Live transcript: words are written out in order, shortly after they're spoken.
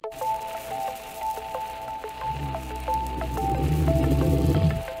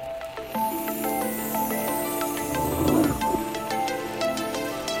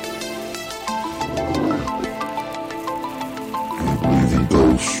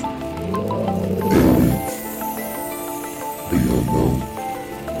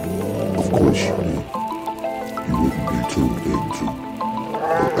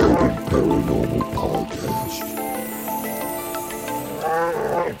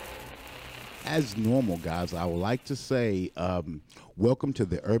as normal, guys, I would like to say welcome to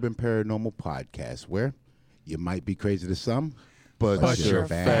the Urban Paranormal Podcast, where you might be crazy to some, but you're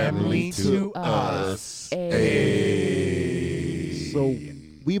family to us. So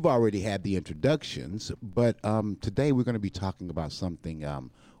we've already had the introductions, but today we're going to be talking about something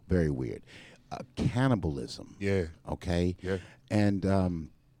very weird. Cannibalism. Yeah. Okay? Yeah. And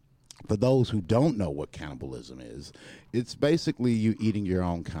for those who don't know what cannibalism is, it's basically you eating your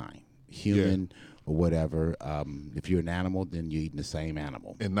own kind, human or whatever. If you're an animal, then you're eating the same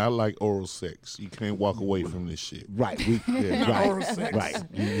animal. And not like oral sex. You can't walk away from this shit. Right. Right.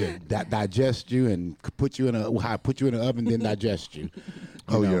 Yeah. Digest you and put you in an oven, then digest you.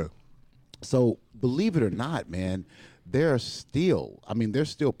 You know? Yeah. So believe it or not, man, there's still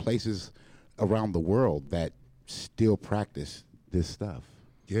places around the world that still practice this stuff.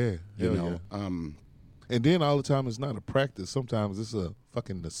 Yeah. You know. Yeah. And then all the time it's not a practice. Sometimes it's a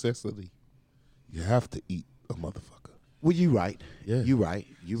fucking necessity. You have to eat a motherfucker. Well, you right. Yeah. You right.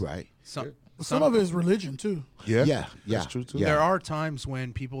 Some of it is religion too. Yeah. Yeah. That's true too. Yeah. There are times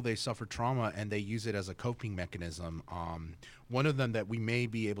when they suffer trauma and they use it as a coping mechanism. One of them that we may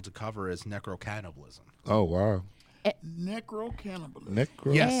be able to cover is necrocannibalism. Oh, wow. Necrocannibalism.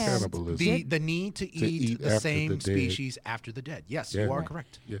 Necrocannibalism. The need to eat the after same the dead. species after the dead. Yes, you are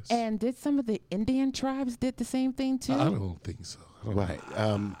correct. Yes. And did some of the Indian tribes did the same thing too? I don't think so. Right.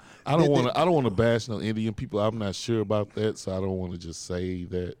 I don't want to bash no Indian people. I'm not sure about that, so I don't want to just say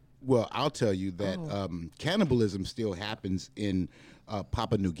that. Well, I'll tell you that cannibalism still happens in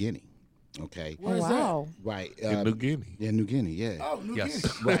Papua New Guinea. Okay. Where is wow. Right. In New Guinea. In New Guinea, yeah. Oh, New Yes.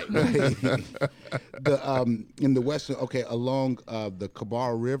 Guinea. Right. In the western, along the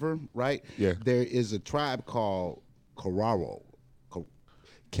Kabar River, right? Yeah. There is a tribe called Koraro, Koro.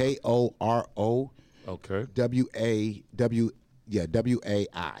 Okay.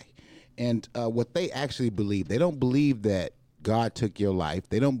 WAI. And what they actually believe, they don't believe that God took your life.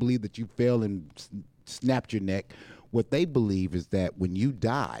 They don't believe that you fell and snapped your neck. What they believe is that when you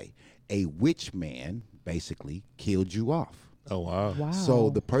die, a witch man basically killed you off. Oh, wow. Wow. So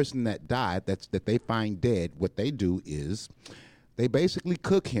the person that died, that they find dead, what they do is they basically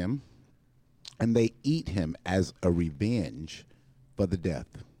cook him and they eat him as a revenge for the death.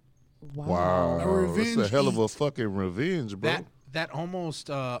 Wow. A revenge That's a hell of a eat. fucking revenge, bro. That almost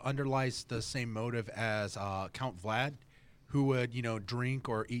underlies the same motive as Count Vlad, who would drink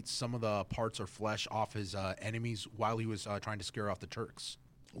or eat some of the parts or flesh off his enemies while he was trying to scare off the Turks.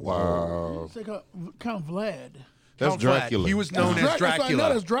 Wow. It's like Count Vlad. That's Count Vlad, Dracula. he was known as Not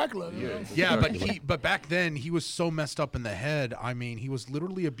Dracula. as Dracula. Yeah, but back then he was so messed up in the head. I mean, he was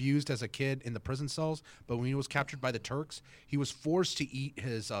literally abused as a kid in the prison cells. But when he was captured by the Turks, he was forced to eat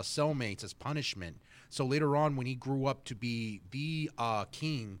his cellmates as punishment. So later on, when he grew up to be the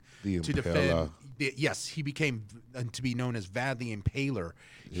king The to Impaler. defend, yes, he became to be known as Vad the Impaler.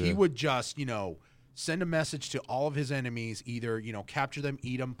 He would just send a message to all of his enemies, either capture them,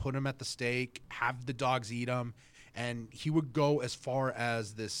 eat them, put them at the stake, have the dogs eat them. And he would go as far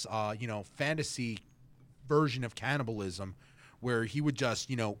as this, fantasy version of cannibalism, where he would just,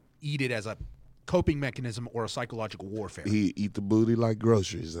 eat it as a coping mechanism or a psychological warfare. He eat the booty like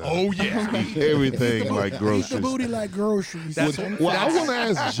groceries. Oh yeah, Eat everything like Eat groceries. the booty like groceries. That's- Well, I want to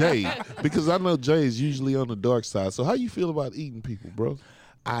ask Jay, because I know Jay is usually on the dark side. So how you feel about eating people, bro?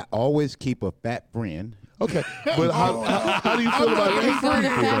 I always keep a fat friend. Okay, but how do you feel about eating Fat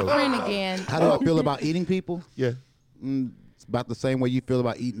people, though? friend again. How do I feel about eating people? Yeah. It's about the same way you feel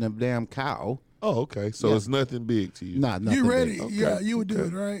about eating a damn cow. Oh, okay. So Yeah. it's nothing big to you. Nah, nothing You ready? big. Yeah, you would do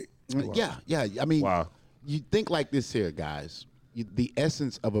it, right? Yeah. I mean, Wow. you think like this here, guys. The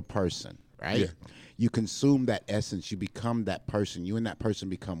essence of a person, right? Yeah. You consume that essence. You become that person. You and that person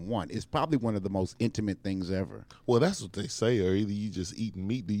become one. It's probably one of the most intimate things ever. Well, that's what they say. Or either you just eating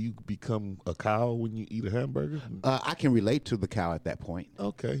meat. Do you become a cow when you eat a hamburger? I can relate to the cow at that point.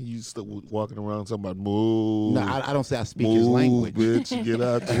 Okay, you still walking around talking about move. No, I don't say I speak move, his language. bitch, get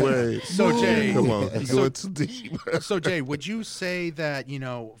out the way. So, Jay- come on, you going too deep. So, Jay, would you say that,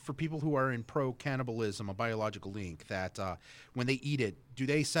 for people who are in pro-cannibalism, a biological link, that when they eat it, do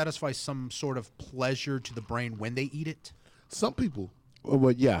they satisfy some sort of pleasure to the brain when they eat it? Some people.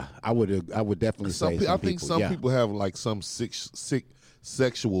 Well, yeah, I would definitely say I think some yeah. people have like some sick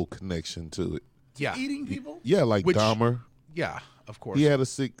sexual connection to it. Yeah. Eating people? Yeah, like Which- Dahmer. Yeah, of course. He had a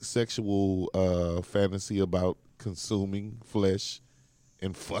sick sexual fantasy about consuming flesh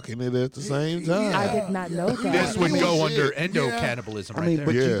and fucking it at the same time. I did not know that. This would go Shit. under endocannibalism right I mean, there.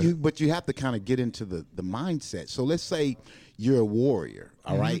 but Yeah. but you have to kind of get into the mindset. So let's say you're a warrior,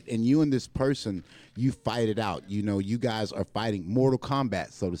 all right, and you and this person, you fight it out. You know, you guys are fighting Mortal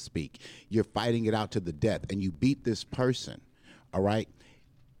Kombat, so to speak. You're fighting it out to the death, and you beat this person, all right.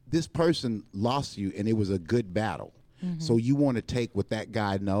 This person lost you, and it was a good battle. So you want to take what that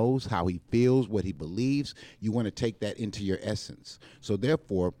guy knows, how he feels, what he believes. You want to take that into your essence. So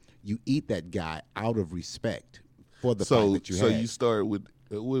therefore, you eat that guy out of respect for the fight that you had. you start with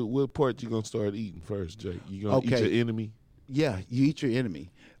what part you gonna start eating first, Jay? You gonna eat your enemy? Yeah, you eat your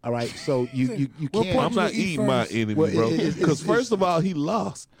enemy. All right, so you What can't. part I'm not you eat eating my first? enemy, Well, bro. it's- Because first of all, he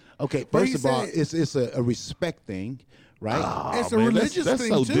lost. Okay, But first he of all, said- it's a respect thing, right? It's a man, religious that's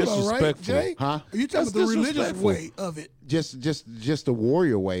thing so too, though, right, disrespectful. Jay? Huh? Are you talking That's about the religious disrespectful. way of it? Just a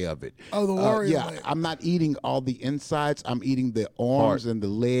warrior way of it. Oh, the warrior yeah, way. I'm not eating all the insides. I'm eating the arms and the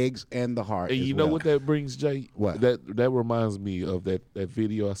legs and the heart. And as you know well. what that brings, Jay? What? That reminds me of that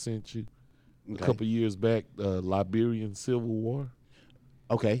video I sent you a couple years back, Liberian Civil War,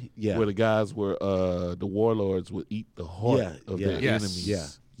 Okay, yeah. where the guys were the warlords would eat the heart Yeah, of yeah. their Yes. enemies. Yeah.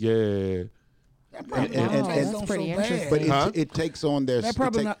 Yeah. That probably And- not taste and- so pretty bad. interesting. but Huh? it takes on their. That it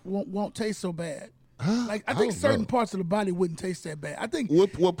probably take- won't taste so bad. Like I I think don't certain know. parts of the body wouldn't taste that bad. I think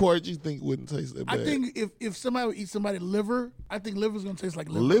What part you think wouldn't taste that bad? I think if somebody would eat somebody's liver, I think liver's gonna taste like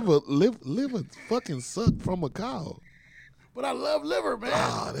liver. liver fucking sucked from a cow. But I love liver, man.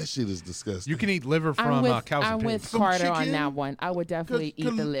 Ah, that shit is disgusting. You can eat liver from I'm with, cows I'm and with pigs. Some Carter on chicken? that one. I would definitely eat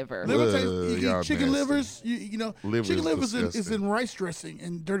the liver. Liver tastes, y'all you chicken nasty. livers, you know, Liver chicken is livers is disgusting. in rice dressing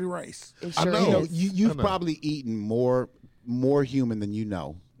and dirty rice. It I sure know. is. you've I know. probably eaten more human than you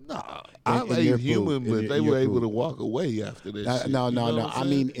know. Nah, in I your ate human, food, in but your- they in were your able food. to walk away after that. shit. No, You no, know no. what I I'm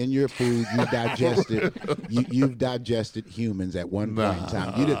mean, saying? in your food, you digested. You've digested humans at one point in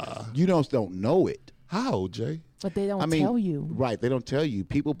time. You don't know it. How, Jay? But they don't I mean, tell you. right? They don't tell you.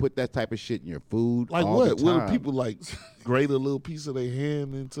 People put that type of shit in your food. Like all what? The What time. do people like grate a little piece of their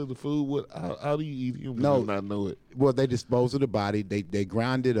hand into the food? What? How do you eat human No. and not know it? Well, they dispose of the body. They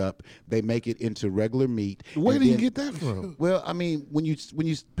grind it up. They make it into regular meat. Where and do you then- get that from? Well, I mean, when you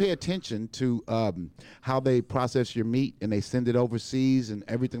pay attention to how they process your meat and they send it overseas and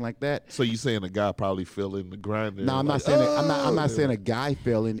everything like that. So you saying a guy probably fell in the grinder? No, I'm not like, saying I'm not "Oh." saying a guy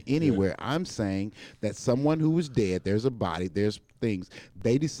fell in anywhere. I'm saying that someone who was dead, there's a body, there's things.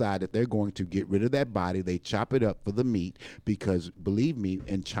 They decide that they're going to get rid of that body. They chop it up for the meat because, believe me,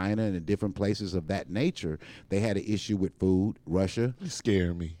 in China and in different places of that nature, they had an issue with food. Russia. You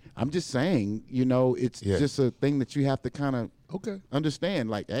scare me. I'm just saying, it's Yeah. just a thing that you have to kind of Okay. understand.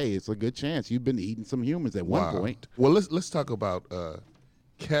 Like, hey, it's a good chance you've been eating some humans at one point. Well, let's talk about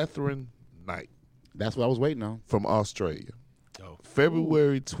Catherine Knight That's what I was waiting on. from Australia. Oh.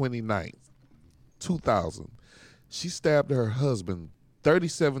 February 29th, 2000. She stabbed her husband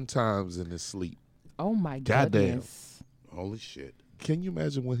 37 times in his sleep. Oh my Goddamn. goodness. Holy shit! Can you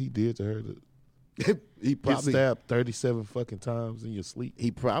imagine what he did to her? he Get probably stabbed 37 fucking times in your sleep.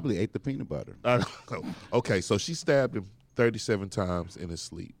 he probably ate the peanut butter. I don't know. Okay, so she stabbed him 37 times in his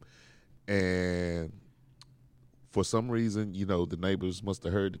sleep. And for some reason, the neighbors must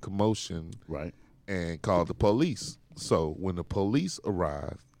have heard the commotion Right. and called the police. So when the police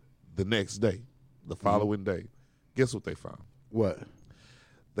arrived the next day, the following day, guess what they found? What?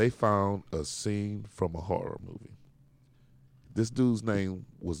 They found a scene from a horror movie. This dude's name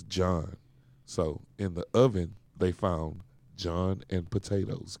was John. So in the oven, they found John and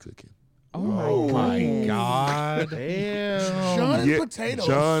potatoes cooking. Oh my goodness. God. John and Yeah, potatoes.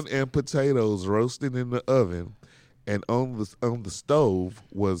 John and potatoes roasting in the oven, and on the stove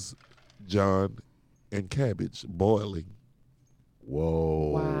was John and cabbage boiling.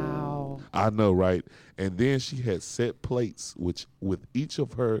 Whoa. Wow. I know, right? And then she had set plates with each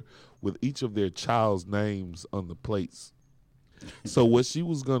of their child's names on the plates. So what she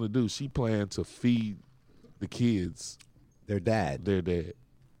was gonna do, she planned to feed the kids Their dad. their dad.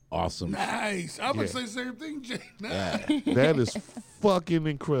 Awesome. Nice. I would Yeah. say the same thing, Jay. Yeah. That is fucking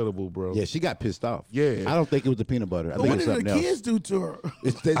incredible, bro. Yeah, she got pissed off. Yeah. I don't think it was the peanut butter. I But think what it was did something the else. kids do to her?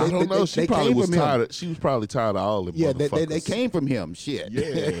 They I don't know. She they probably came was from him. tired. She was probably tired of all them Yeah, motherfuckers. they came from him. Shit.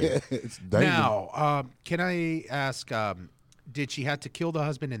 Yeah. Now, can I ask? Did she have to kill the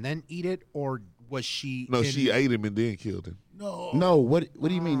husband and then eat it, or was she? No, in- she ate him and then killed him. No. No, what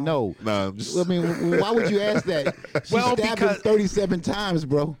do you mean no? Nah, I'm just, I mean, why would you ask that? She Well, stabbed him because- 37 times,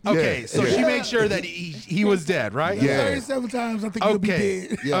 bro. Okay, Yeah. so she made sure that he was dead, right? Yeah. 37 times, I think you'll be Okay.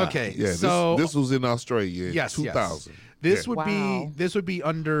 dead. Yeah. Okay. yeah. So this was in Australia in Yes, yes. 2000. This would Wow. be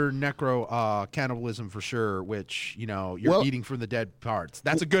under necro cannibalism for sure, which you're Well- eating from the dead parts.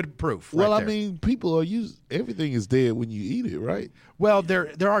 That's a good proof. Well, right I there. mean, people are everything is dead when you eat it, right? Well,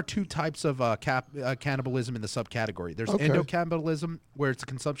 there are two types of cannibalism in the subcategory. There's Okay. endocannibalism, where it's the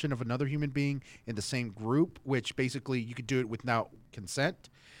consumption of another human being in the same group, which basically you could do it without consent.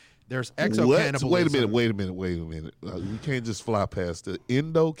 There's What? exocannibalism. Wait a minute. We can't just fly past the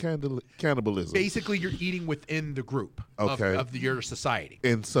cannibalism. Basically, you're eating within the group Okay. of your society.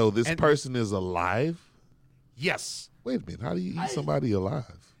 And so this And- person is alive? Yes. Wait a minute. How do you eat somebody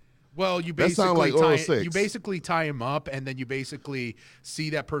alive? Well, you That sound basically like oral tie, sex. you basically tie him up, and then you basically see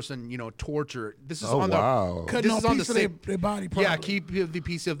that person, torture. This is Oh, on wow. the Cutting this off is on the piece of same. their body part. Yeah, keep the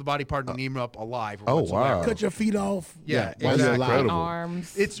piece of the body part and leave him up alive. Or Oh, whatsoever. wow. Cut your feet off. Yeah, while you're exactly. alive. Incredible.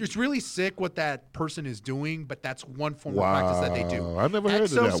 Arms. It's really sick what that person is doing, but that's one form of practice that they do. Wow. I never heard of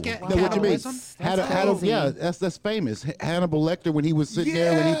that Exosca- one. Now, what you mean? cannibalism? That's Yeah, crazy. that's famous. Hannibal Lecter when he was sitting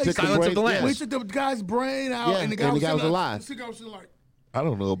there when he took Silence the of brain. the Lambs. We took the guy's brain out, Yeah, and the guy was alive. The guy was still like, I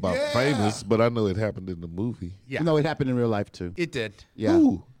don't know about Yeah. famous, but I know it happened in the movie. Yeah, You know, it happened in real life too. it did. Yeah,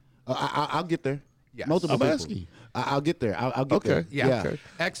 Who? I'll get there. Yes. Multiple I'm people. asking. I'll get there. I'll get Okay. there. Yeah. Okay.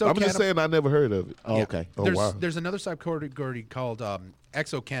 I'm Exocannib- just saying I never heard of it. Oh, Yeah. okay. Oh, there's, wow. There's another subcategory called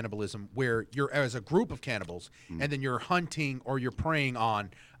exocannibalism, where you're as a group of cannibals, and then you're hunting or you're preying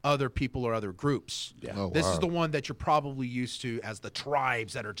on other people or other groups. Yeah. Oh, This wow. is the one that you're probably used to as the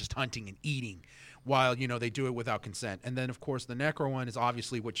tribes that are just hunting and eating, while they do it without consent. And then, of course, the necro one is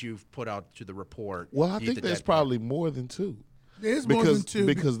obviously what you've put out to the report. Well, I Eat think the there's dead probably more than two. there's more than two.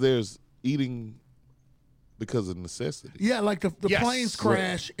 Because there's eating because of necessity. yeah, like the Yes. planes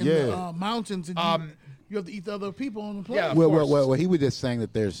crash in Yeah. the mountains, and you have to eat the other people on the plane. Yeah. Of Well, course. he was just saying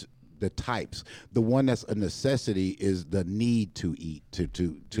that there's the types. The one that's a necessity is the need to eat to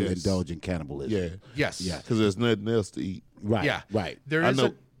Yes. indulge in cannibalism. Yeah. Yes. Yeah. Because there's nothing else to eat. Right. Yeah, Right. There I is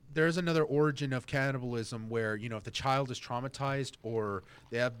know- there's another origin of cannibalism where if the child is traumatized or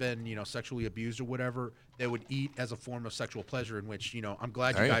they have been sexually abused or whatever, they would eat as a form of sexual pleasure. In which I'm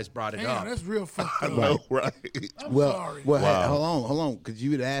glad you Damn. guys brought it Damn, up. that's real fucked up. No, right. I'm Well, sorry. well, hey, Wow. hold on, because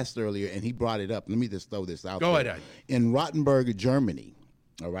you had asked earlier, and he brought it up. Let me just throw this out. Go there. ahead. In Rottenburg, Germany.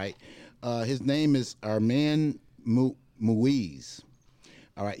 All right, his name is Armand Muiz.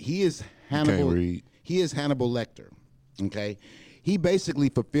 All right, he is Hannibal. read. He is Hannibal Lecter. Okay, he basically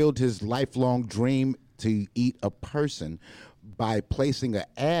fulfilled his lifelong dream to eat a person by placing an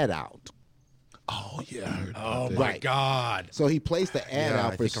ad out. Oh, yeah. I heard about Oh that. my Right. God! So he placed the ad Yeah, I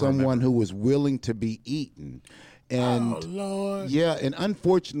out for think I someone who was willing to be eaten. And Oh, Lord. yeah, and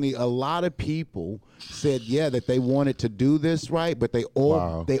unfortunately, a lot of people said, that they wanted to do this right, but they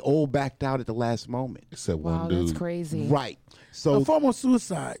all backed out at the last moment. Except Wow, one dude. that's crazy. Right. A So form of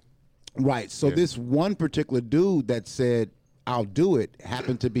suicide. right. So this one particular dude that said, "I'll do it,"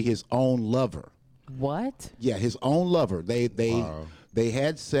 happened to be his own lover. What? Yeah, his own lover. They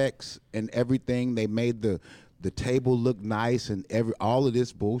had sex and everything. They made the table look nice and all of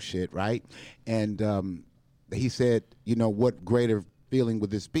this bullshit, right? And he said, what greater feeling would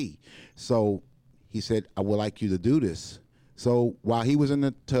this be? So he said, I would like you to do this. So while he was in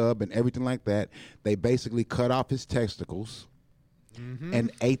the tub and everything like that, they basically cut off his testicles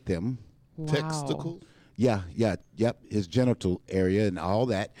and ate them. Wow. Texticle? Yeah, yep. His genital area and all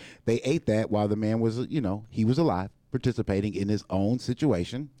that. They ate that while the man was, he was alive, participating in his own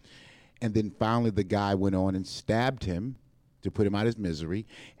situation. And then finally the guy went on and stabbed him to put him out of his misery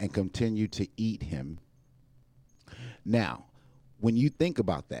and continued to eat him. Now, when you think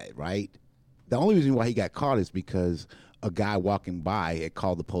about that, right, the only reason why he got caught is because a guy walking by had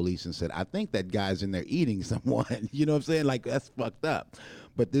called the police and said, I think that guy's in there eating someone. You know what I'm saying? Like, that's fucked up.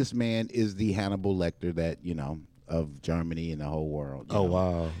 But this man is the Hannibal Lecter that, of Germany and the whole world. you Oh, know?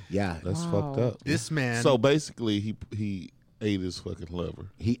 wow. Yeah. That's Wow. fucked up. This man. So basically, he ate his fucking lover.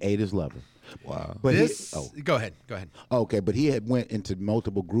 He ate his lover. Wow. But this. he, Go ahead. Go ahead. okay, but he had went into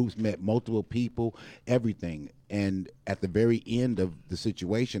multiple groups, met multiple people, everything. And at the very end of the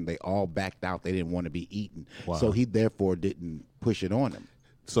situation, they all backed out. They didn't want to be eaten. Wow. So he therefore didn't push it on them.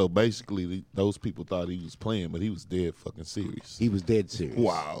 So basically, those people thought he was playing, but he was dead fucking serious. He was dead serious.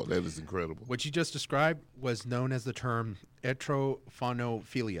 Wow, that is incredible. What you just described was known as the term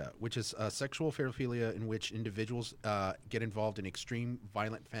etrophonophilia, which is a sexual paraphilia in which individuals get involved in extreme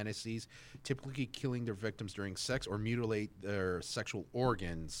violent fantasies, typically killing their victims during sex or mutilate their sexual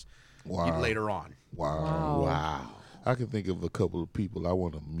organs Wow. later on. Wow. Wow. I can think of a couple of people I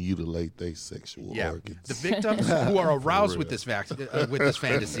want to mutilate their sexual Yeah, organs. the victims who are aroused with this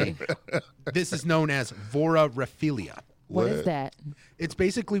fantasy. This is known as voraphilia. What is that? It's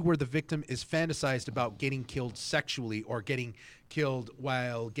basically where the victim is fantasized about getting killed sexually or getting killed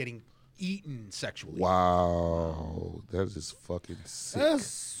while getting eaten sexually. Wow, that is fucking sick.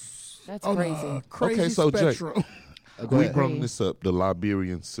 That's on crazy. a crazy Okay, so Jake, spectrum. Go We ahead. brought this up, the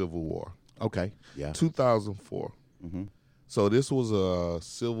Liberian Civil War, Okay. Yeah. 2004. So this was a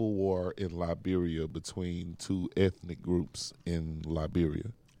civil war in Liberia between two ethnic groups in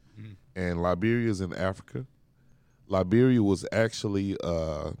Liberia. And Liberia is in Africa. Liberia was actually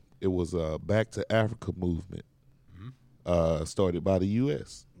it was a Back to Africa movement started by the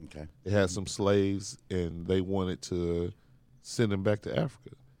U.S. Okay. They had some slaves, and they wanted to send them back to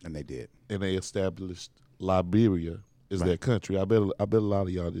Africa, And they did. and they established Liberia as their country. I bet a lot of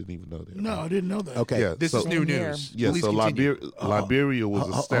y'all didn't even know that. No, I didn't know that. Okay. Yeah, This so, is new Same here. news. Yeah, Please so continue. Liberia was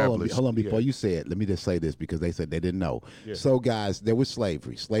established. Hold on, before Yeah. you say it, let me just say this because they said they didn't know. Yeah. So, guys, there was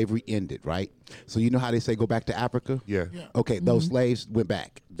slavery. Slavery ended, right? So you know how they say go back to Africa? Yeah. Yeah. Okay, those slaves went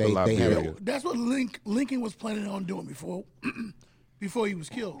back. They had Liberia. That's what Lincoln was planning on doing before before he was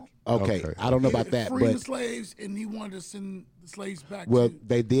killed. okay. Okay. I don't know He about had that, freed the but slaves, and he wanted to send the slaves back. well, to,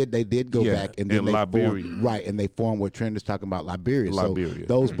 they did go Yeah, back, and then in they Liberia. formed, right, and they formed what Trent is talking about, Liberia. Liberia. So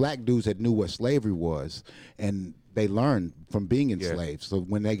those black dudes that knew what slavery was, and they learned from being enslaved. So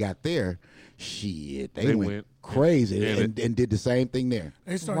when they got there, shit, they They went went- crazy and and did the same thing there.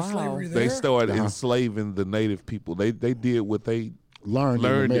 they started Wow. slavery there. They started enslaving the native people. They did what they Learned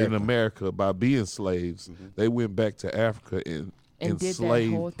learned in in America by being slaves. They went back to Africa and And did that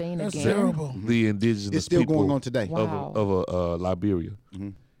enslaved whole thing That's again. terrible. the indigenous It's still people going on today. Wow. of Liberia,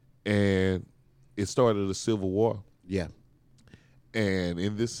 and it started a civil war. Yeah. And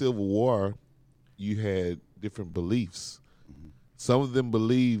in this civil war, you had different beliefs. Some of them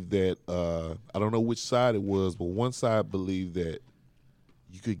believed that I don't know which side it was, but one side believed that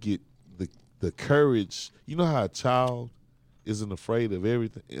you could get the courage. You know how a child isn't afraid of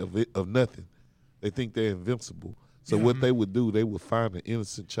everything, of nothing. They think they're invincible. So what they would do, they would find an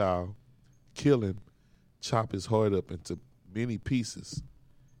innocent child, kill him, chop his heart up into many pieces,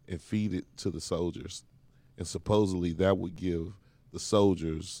 and feed it to the soldiers. And supposedly that would give the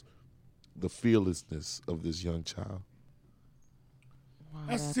soldiers the fearlessness of this young child. Wow,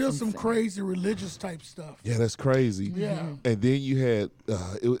 That's still some insane. crazy religious type stuff. Yeah, that's crazy. Yeah. And then you had,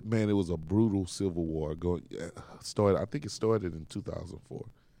 it was a brutal civil war going. Started, I think it started in 2004,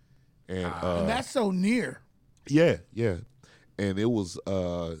 and And that's so near. yeah, and it was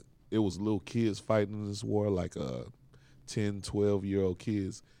little kids fighting in this war, like 10, 12-year-old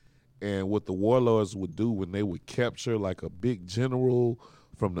kids. And what the warlords would do when they would capture like a big general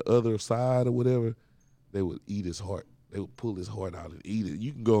from the other side or whatever, they would eat his heart. They would pull his heart out and eat it.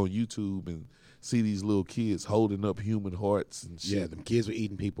 You can go on YouTube and see these little kids holding up human hearts and shit. Yeah, them kids were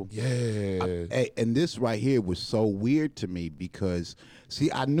eating people. Yeah. Hey, and this right here was so weird to me because,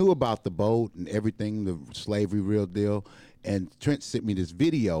 see, I knew about the boat and everything, the slavery real deal, and Trent sent me this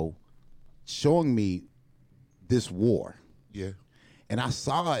video showing me this war. Yeah. And I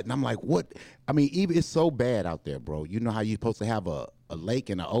saw it, and I'm like, what? I mean, even it's so bad out there, bro. You know how you're supposed to have a lake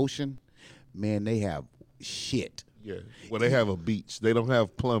and an ocean? Man, they have shit. Yeah. Well, they have a beach. They don't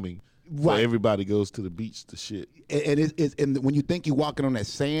have plumbing. So Right. everybody goes to the beach to shit. And it's and when you think you're walking on that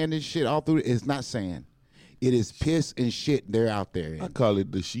sand and shit all through it, it's not sand. It is piss and shit they're out there I in. call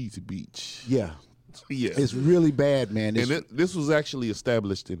it the Sheet Beach. Yeah. Yeah. It's really bad, man. It's, And this was actually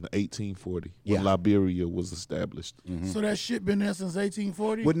established in 1840 when Yeah. Liberia was established. So that shit been there since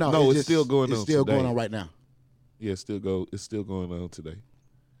 1840? well, No, it's just- still going it's on still today. going on right now. Yeah, it's still going on today.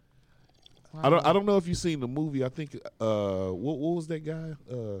 I don't know if you've seen the movie. I think what was that guy?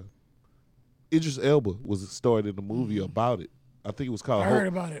 Idris Elba was starred in the movie about it. I think it was called I heard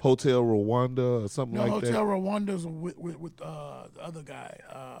about it. Hotel Rwanda or something No, like Hotel that. Rwanda's with the other guy.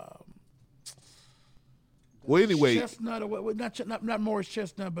 Well, anyway, Chestnut, or not Morris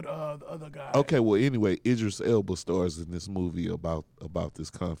Chestnut, but the other guy. okay. Well, anyway, Idris Elba stars in this movie about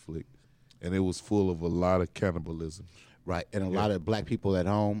this conflict, and it was full of a lot of cannibalism. Right. And a lot of black people at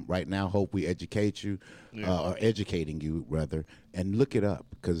home right now hope we educate you, or educating you, rather, and look it up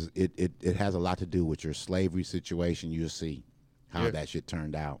because it has a lot to do with your slavery situation. You'll see how that shit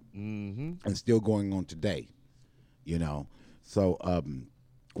turned out. Mm-hmm. And still going on today, you know. So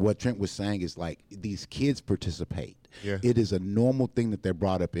what Trent was saying is like these kids participate. Yeah. It is a normal thing that they're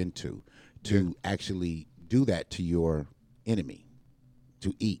brought up into to actually do that to your enemy,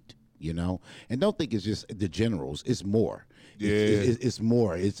 to eat. You know, and don't think it's just the generals. It's more. It's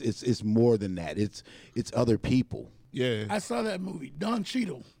more. It's more than that. It's other people. Yeah, I saw that movie, Don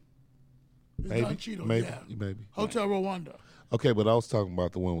Cheadle. It's maybe, Don Cheadle, maybe, yeah. maybe. Hotel Rwanda. Okay, but I was talking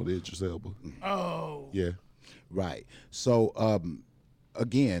about the one with Idris Elba. Oh. Yeah, Right. So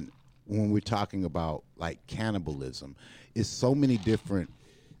again, when we're talking about like cannibalism, it's so many different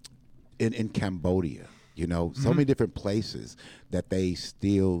in Cambodia, you know, so many different places that they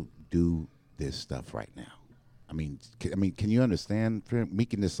still do this stuff right now. I mean, can you understand? We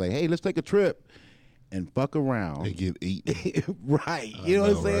can just say, "Hey, let's take a trip," and fuck around. They get eaten. Right. You know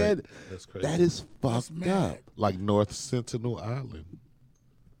what I'm saying? Right? That's crazy. That is fucked up. Like North Sentinel Island.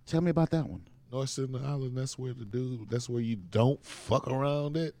 Tell me about that one. North Sentinel Island, that's where you don't fuck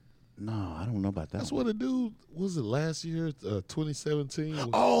around at. No, I don't know about that. That's one. what a dude, was it last year, 2017?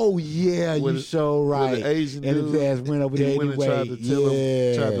 Oh yeah, With you the- so right. with the Asian and dude, his ass went over he there went anyway. and tried to tell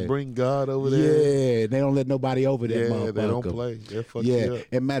him, tried to bring God over there. Yeah, they don't let nobody over there. Yeah, they don't play. They'll fuck you Yeah, up.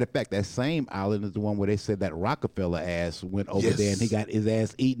 and matter of fact, that same island is the one where they said that Rockefeller ass went over Yes. there and he got his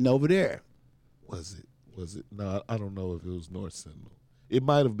ass eaten over there. Was it? No, I don't know if it was North Sentinel. It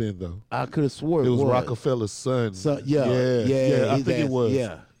might have been though. I could have swore It was Rockefeller's son. So yeah, I his think ass, it was.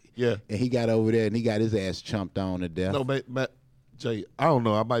 Yeah, and he got over there and he got his ass chomped on to death. No, Jay, I don't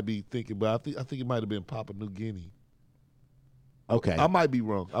know. I might be thinking, but I think it might have been Papua New Guinea. Okay, I might be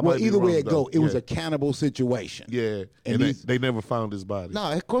wrong. well, either way it go, it was a cannibal situation. Yeah, And and they never found his body. No,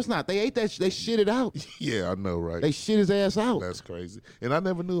 of course not. They ate that. They shit it out. Yeah, I know, right? They shit his ass out. That's crazy. And I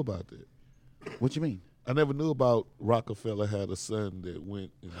never knew about that. What you mean? I never knew about Rockefeller had a son that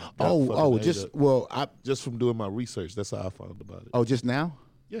went. And got fucking ate Just up. Just from doing my research. That's how I found about it. just now.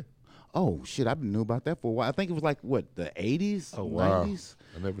 Yeah. Oh shit! I've been knew about that for a while. I think it was like what, the 80s, Oh wow. 90s.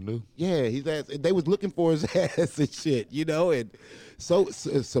 I never knew. Yeah, his ass. They was looking for his ass and shit, you know. And so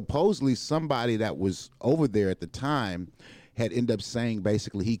supposedly somebody that was over there at the time had ended up saying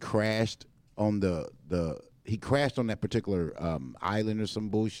basically he crashed on he crashed on that particular island or some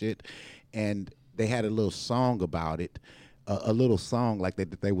bullshit, and they had a little song about it, a little song like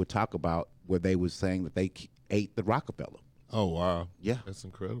that they would talk about where they was saying that they ate the Rockefeller. Oh wow. Yeah. That's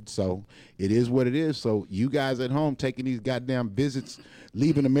incredible. So it is what it is. So you guys at home taking these goddamn visits,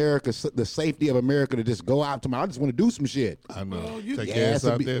 leaving America, the safety of America to just go out tomorrow. I just want to do some shit. I know. Well, you- Take Yeah, your ass it's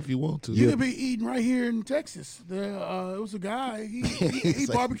a out big- there if you want to. You could be eating right here in Texas. There, it was a guy. He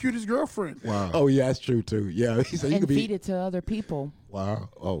barbecued his girlfriend. Wow. Oh yeah, that's true too. Yeah, he said you And could feed be. it to other people. Wow.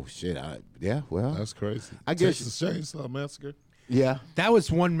 Oh shit. Yeah. Well. That's crazy. I guess- Texas Chainsaw Massacre. Yeah. That was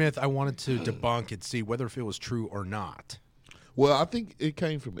one myth I wanted to debunk and see whether if it was true or not. Well, I think it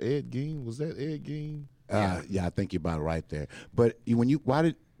came from Ed Gein. Was that Ed Gein? Yeah. I think you're about right there. But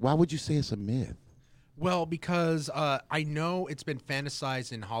why would you say it's a myth? Well, because I know it's been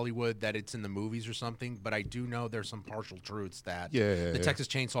fantasized in Hollywood that it's in the movies or something, but I do know there's some partial truths that the Texas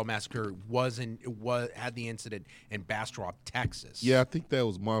Chainsaw Massacre had the incident in Bastrop, Texas. Yeah, I think that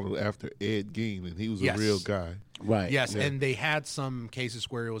was modeled after Ed Gein, and he was Yes. a real guy. Right. Yes, and they had some cases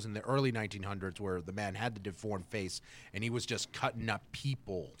where it was in the early 1900s where the man had the deformed face and he was just cutting up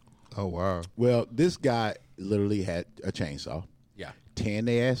people. Oh wow. Well, this guy literally had a chainsaw, Yeah. tearing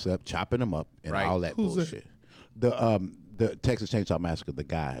their ass up, chopping them up, and Right. all that Who's that? bullshit. The Texas Chainsaw Massacre, the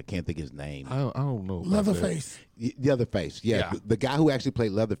guy, I can't think his name. I don't know. about Leatherface. The other face, yeah. Yeah. The guy who actually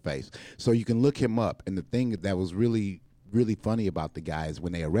played Leatherface. So you can look him up. And the thing that was really, really funny about the guy is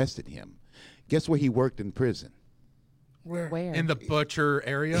when they arrested him, guess where he worked in prison? Where? Where? In the butcher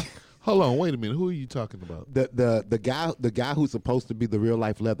area. Hold on, wait a minute. Who are you talking about? The guy who's supposed to be the real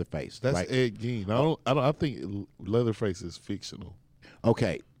life Leatherface. That's right? Ed Gein. I think Leatherface is fictional.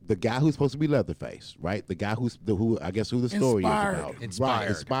 Okay, the guy who's supposed to be Leatherface, right? The guy who I guess who the story Inspired. is about. Inspired. Right,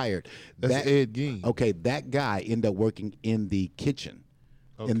 inspired. That's That- Ed Gein. Okay, that guy ended up working in the kitchen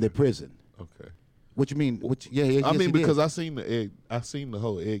in the Okay. prison. Okay. What you mean? Yeah, I yes, mean, he did. because I seen the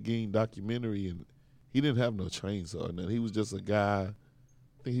whole Ed Gein documentary, and he didn't have no chainsaw. And he was just a guy.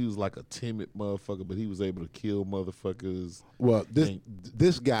 I think he was like a timid motherfucker, but he was able to kill motherfuckers. Well,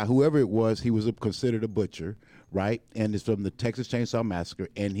 this guy, whoever it was, he was considered a butcher, right? And it's from the Texas Chainsaw Massacre.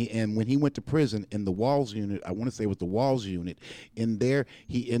 And when he went to prison in the Walls unit, I want to say it was the Walls unit. In there,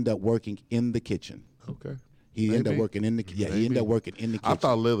 he ended up working in the kitchen. Okay. He ended up Maybe. working in the he ended up working in the kitchen. I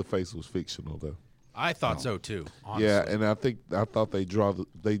thought Leatherface was fictional though. I thought so too. Honestly. Yeah, and I thought they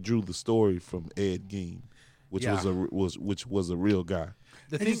drew the story from Ed Gein, which Yeah. was a real guy.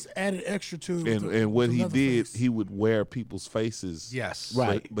 The They thing, just added extra to And what the he did, Leatherface. he would wear people's faces. yes,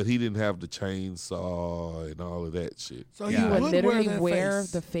 Right. But he didn't have the chainsaw and all of that shit. So Yeah. he would would literally wear, wear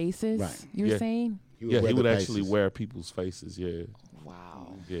face. the faces. Right. You're Yeah. saying? He wear would the actually faces. wear people's faces. Yeah,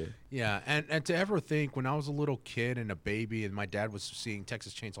 Wow. yeah. Yeah, and to ever think when I was a little kid and a baby and my dad was seeing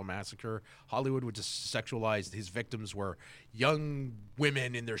Texas Chainsaw Massacre, Hollywood would just sexualize his victims were young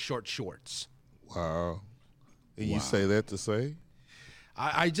women in their short shorts. Wow. And you say that to say?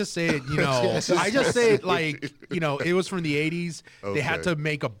 I just say it, I just say it like, it was from the 80s. They had Okay. to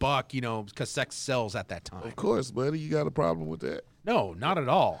make a buck, because sex sells at that time. Of course, buddy. You got a problem with that? No, not at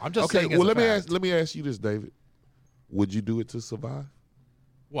all. I'm just Okay. saying. Well, as a fact. let me ask you this, David. Would you do it to survive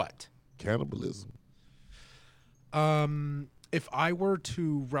What? cannibalism? If I were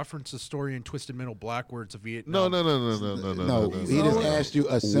to reference a story in Twisted Metal Black where it's a Vietnam. No, he just asked you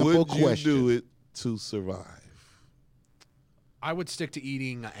a simple Would you question. do it to survive? I would stick to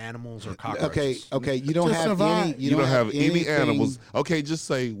eating animals or cockroaches. Okay. You don't To have survive. any. You don't have any anything- animals. Okay, just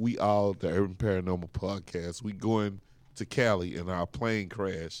say we all, the Urban Paranormal Podcast, we going to Cali and our plane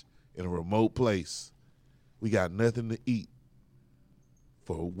crash in a remote place. We got nothing to eat.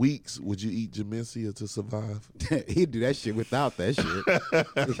 For weeks, would you eat Jamesia to survive? He'd do that shit without that shit.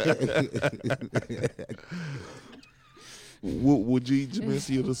 Would you eat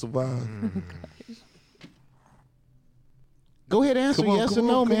Jamesia to survive? Go ahead, answer yes or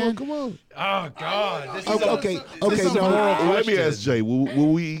no, man. Come on. Oh God! This is Okay. is a No, moral Let me question. ask Jay,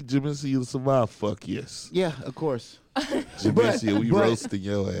 will we eat Jamesia to survive? Fuck yes. yeah, of course. Jamesia, we but- roasting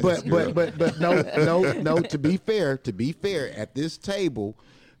your ass. But girl. no. To be fair, at this table,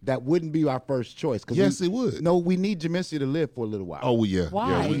 that wouldn't be our first choice. Yes, it would. No, we need Jamesia to live for a little while. Oh yeah.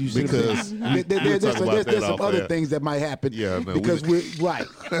 Why? Yeah, You because there's talk about that some off other air. things that might happen. Yeah, no, because we're right.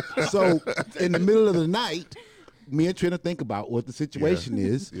 So in the middle of the night, me and Trina think about what the situation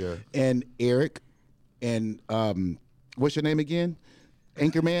is. Yeah. And Eric and what's your name again?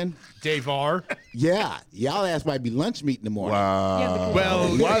 Anchorman? Dave R. Yeah. Y'all ass might be lunch meat in the morning. Wow.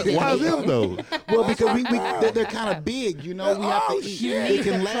 Well, why them though? Well, because they're kind of big, We have to eat. They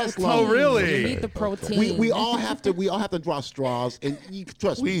can last long. Oh, really? You need the protein. We all have to draw straws, and you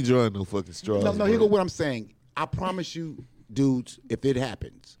trust We me. ain't drawing no fucking straws. No, here bro. go what I'm saying. I promise you, dudes, if it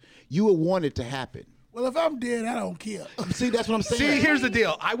happens, you would want it to happen. Well, if I'm dead, I don't care. See, that's what I'm saying. See, here's the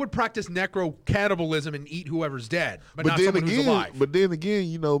deal. I would practice necro cannibalism and eat whoever's dead, but not then someone who's alive.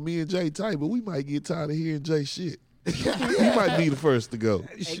 again, me and Jay tight, but we might get tired of hearing Jay shit. You might be the first to go.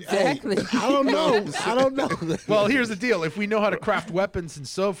 Exactly. I don't know. Well, here's the deal. If we know how to craft weapons and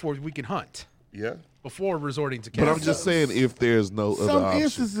so forth, we can hunt Yeah. before resorting to But I'm cannibalism. just saying, if there's no other Some option,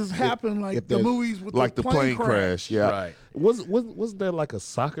 instances happen, like if the there's- movies with like the plane crash, yeah. Right. Wasn't there like a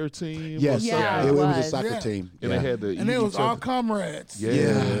soccer team? Yes, or Yeah, something? it was a was. soccer Yeah. team. And yeah. they had to And eat it was each our other. comrades.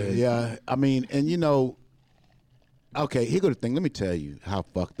 Yeah. I mean, and okay, here go the thing. Let me tell you how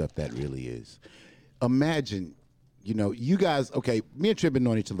fucked up that really is. Imagine, you guys, okay, me and Trent been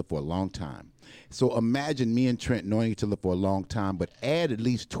knowing each other for a long time. So imagine me and Trent knowing each other for a long time, but add at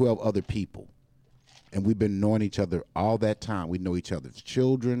least 12 other people. And we've been knowing each other all that time. We know each other's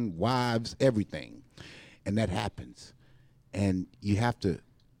children, wives, everything. And that happens. And you have to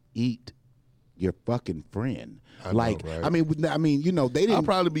eat your fucking friend. I know, right? I mean, they I'll didn't.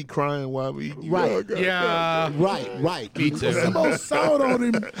 probably be crying while we eat. Right. Yeah. Right. Me too. Put some more salt on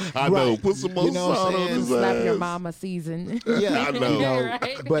him. I know. Right. Put some more You know what I'm salt on saying? his Slap your ass. mama season. Yeah, I know.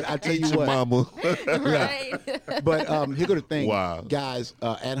 Right. But I tell you Eat your what. mama. Right. But here go the thing, Wow. guys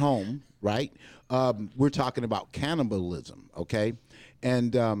at home, right? We're talking about cannibalism, okay?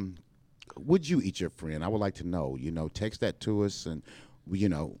 And would you eat your friend? I would like to know. Text that to us, and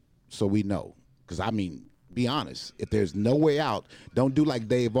so we know. Because be honest. If there's no way out, don't do like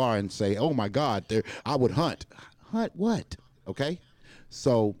Dave R and say, "Oh my God, I would hunt." Hunt what? Okay.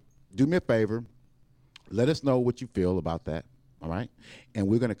 So do me a favor. Let us know what you feel about that. All right, and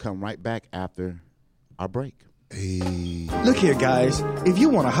we're gonna come right back after our break. Look here, guys. If you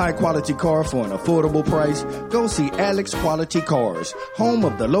want a high quality car for an affordable price, go see Alex Quality Cars, home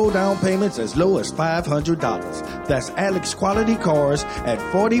of the low down payments as low as $500. That's Alex Quality Cars at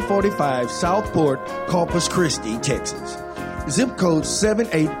 4045 Southport, Corpus Christi, Texas. Zip code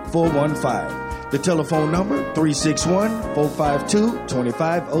 78415. The telephone number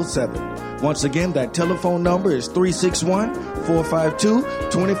 361-452-2507. Once again, that telephone number is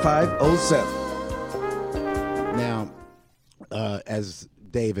 361-452-2507. Now, as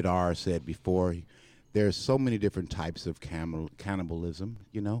David R. said before, there's so many different types of cannibalism,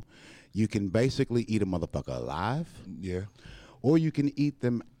 You can basically eat a motherfucker alive, Yeah. or you can eat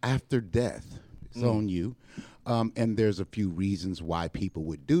them after death. It's on you. And there's a few reasons why people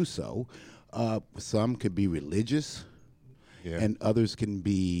would do so. Some could be religious, Yeah. and others can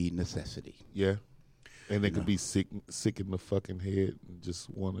be necessity. Yeah. And they could be sick in the fucking head and just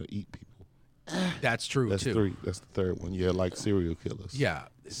want to eat people. That's true That's too. 3. That's the third one. Yeah, like serial killers. Yeah.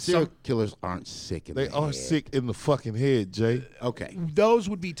 serial killers aren't sick in They the are head. sick in the fucking head, Jay. Okay. Those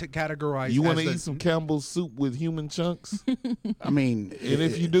would be categorized. You want to as eat some Campbell's soup with human chunks? I mean, And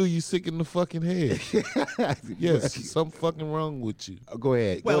if you do, you sick in the fucking head. Yes, something fucking wrong with you. go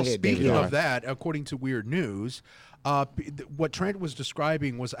ahead. Well, go ahead, speaking David. of that, according to Weird News, what Trent was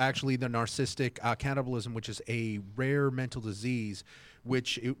describing was actually the narcissistic cannibalism, which is a rare mental disease,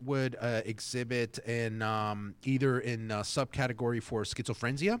 which it would exhibit in either in subcategory for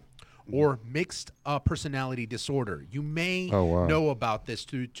schizophrenia or mixed personality disorder. You may know about this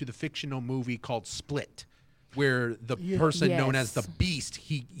to the fictional movie called Split, where the person known as the Beast,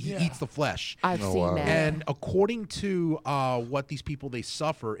 he eats the flesh. I've seen that. And according to what these people they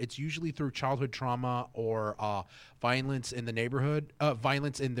suffer, it's usually through childhood trauma or violence in the neighborhood,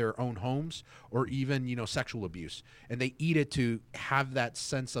 violence in their own homes, or even sexual abuse. And they eat it to have that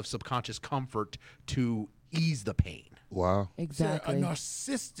sense of subconscious comfort to ease the pain. Wow. Exactly. A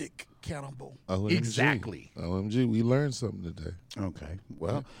narcissistic cannibal. OMG. Exactly. OMG, we learned something today. Okay.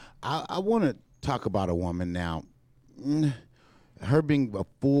 Well, I want to talk about a woman now. Her being a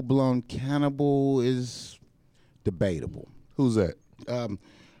full-blown cannibal is debatable. Who's that?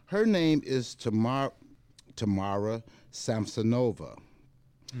 Her name is Tamara Samsonova.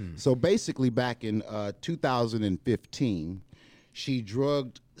 So basically, back in 2015, she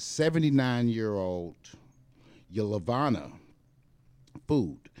drugged 79-year-old Yelavana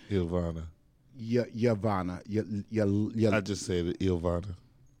Food. Ilvana. Yavana. I just said it, Ilvana.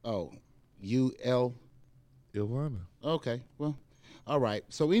 Oh, U-L. Ilvana. Okay, well, all right.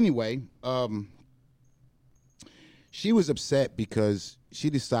 So anyway, she was upset because she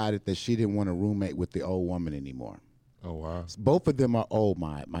decided that she didn't want to roommate with the old woman anymore. Oh, wow. Both of them are old,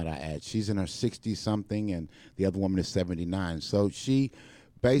 might I add. She's in her 60-something, and the other woman is 79. So she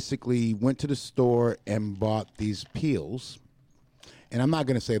basically went to the store and bought these pills. And I'm not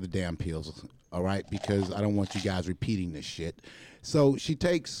going to say the damn pills, all right, because I don't want you guys repeating this shit. So she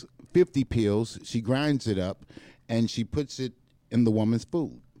takes 50 pills, she grinds it up, and she puts it in the woman's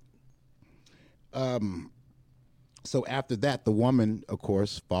food. So after that, the woman, of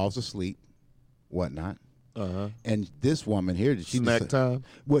course, falls asleep, whatnot. And this woman here, Snack time?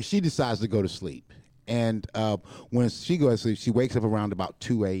 Well, she decides to go to sleep. And when she goes to sleep, she wakes up around about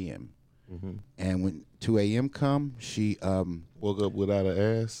 2 a.m. And when 2 a.m. come, she Woke up without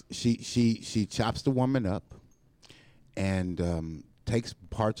an ass? she chops the woman up and takes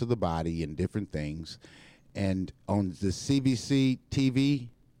parts of the body and different things. And on the CBC TV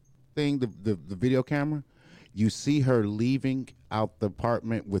thing, the video camera, you see her leaving out the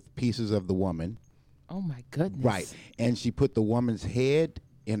apartment with pieces of the woman. Oh my goodness. Right. And she put the woman's head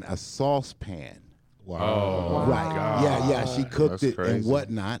in a saucepan. Wow. Right. Yeah. She cooked That's it and crazy.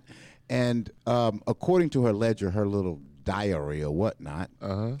 whatnot. And according to her ledger, her little diary or whatnot,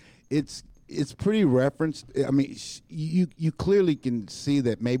 it's pretty referenced. I mean, you clearly can see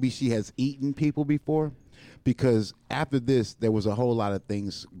that maybe she has eaten people before, because after this, there was a whole lot of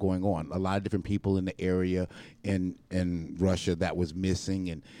things going on. A lot of different people in the area in Russia that was missing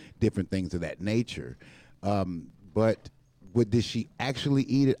and different things of that nature. But did she actually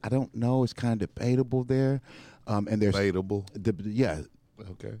eat it? I don't know. It's kind of debatable there. And there's Debatable.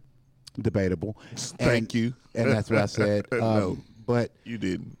 Okay. Debatable. Thank you. And that's what I said. No. But You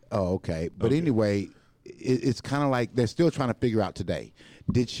didn't. oh, okay. But anyway, it's kind of like they're still trying to figure out today.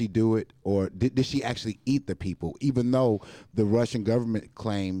 Did she do it, or did she actually eat the people? Even though the Russian government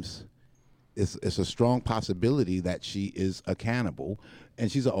claims it's a strong possibility that she is a cannibal,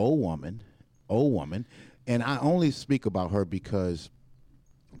 and she's an old woman. And I only speak about her because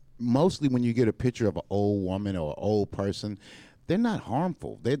mostly when you get a picture of an old woman or an old person, they're not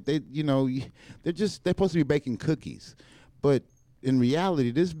harmful. They're supposed to be baking cookies, but in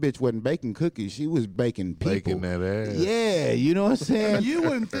reality, this bitch wasn't baking cookies. She was baking people. Baking that ass. Yeah, you know what I'm saying? You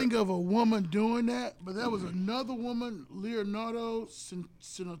wouldn't think of a woman doing that, but that was another woman, Leonardo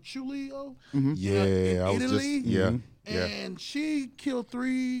Sinociulio. Yeah, in I was Italy. just yeah. And she killed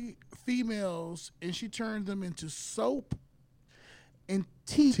 3 females, and she turned them into soap and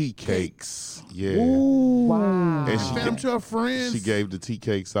tea Cakes. Yeah. Wow. And Fed them to her friends. she gave the tea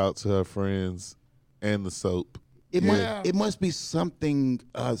cakes out to her friends and the soap. It must be something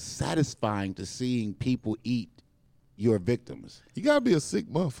satisfying to seeing people eat your victims. You gotta be a sick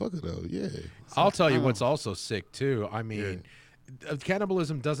motherfucker though. Yeah. I'll tell you what's also sick too. I mean,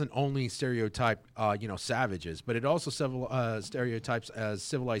 cannibalism doesn't only stereotype, savages, but it also stereotypes as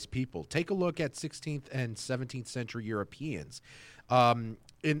civilized people. Take a look at 16th and 17th century Europeans.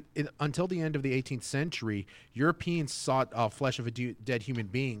 Until the end of the 18th century, Europeans sought flesh of a dead human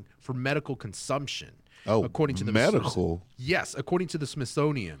being for medical consumption. Oh, according to the medical? Yes, according to the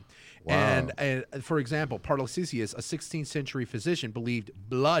Smithsonian. Wow. And for example, Paracelsus, a 16th century physician, believed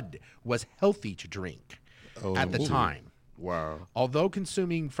blood was healthy to drink at the time. Wow. Although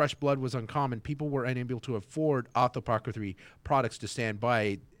consuming fresh blood was uncommon, people were unable to afford apothecary products to stand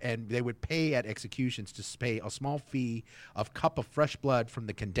by, and they would pay at executions to pay a small fee of cup of fresh blood from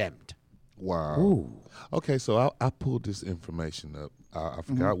the condemned. Wow. Okay, so I pulled this information up. I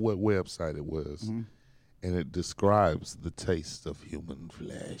forgot what website it was, and it describes the taste of human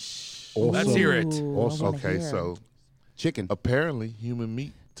flesh. Let's hear it. Ooh, I wanna Okay, hear. so Chicken. apparently human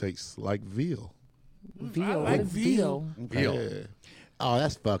meat tastes like veal. veal. like What is veal. veal? Veal. Yeah. Oh,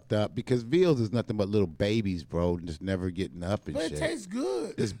 that's fucked up because veals is nothing but little babies, bro, just never getting up and But shit. it tastes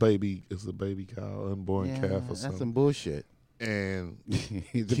good. It's a baby cow, unborn Yeah, calf or that's something. some bullshit. And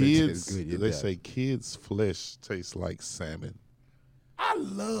It tastes kids, good, it they does. say kids' flesh tastes like salmon. I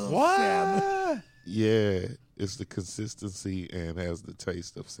love salmon. Yeah, it's the consistency and has the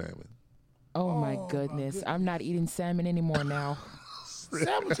taste of salmon. Oh my goodness. I'm not eating salmon anymore now.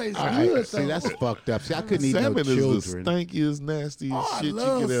 Salmon tastes All right, good. see, though. that's fucked up. See, I couldn't eat Salmon no is the children. stinkiest, nastiest Oh, I shit you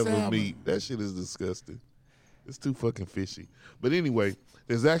love could ever salmon. meet. That shit is disgusting. It's too fucking fishy. But anyway,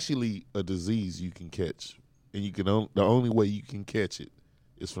 there's actually a disease you can catch, and you can the only way you can catch it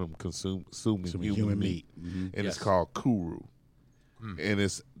is from consuming human meat, and Yes. it's called kuru, and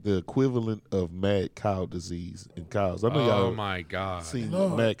it's the equivalent of mad cow disease in cows. I know Oh y'all my God. seen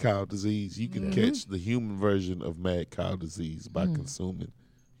mad cow disease. You can catch the human version of mad cow disease by consuming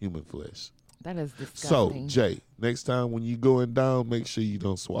human flesh. That is So, disgusting. Jay, next time when you going down, make sure you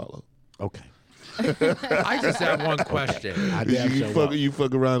don't swallow. Okay. I just have one question. I damn You sure fuck, won't. you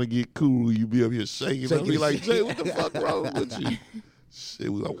fuck around and get cool, you be up here shaking. I'll be Shaking. like, Jay, what the fuck wrong with you? Shit,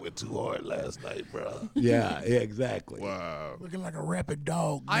 I went too hard last night, bro. Yeah, exactly. Wow. Looking like a rabid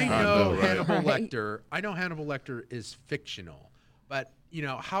dog. I now. know know, right? Hannibal Right. Lecter. I know Hannibal Lecter is fictional, but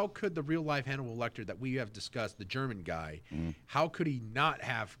how could the real life Hannibal Lecter that we have discussed, the German guy, how could he not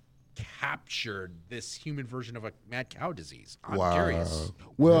have captured this human version of a mad cow disease? I'm curious.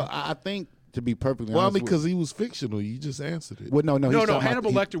 Well, I think to be perfectly Well, I honest, mean, because he was fictional. You just answered it. well, no, No, he's talking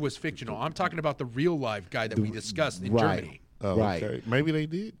Hannibal about- Lecter was fictional. I'm talking about the real life guy that we discussed in right. Germany. Oh, right. okay. Maybe they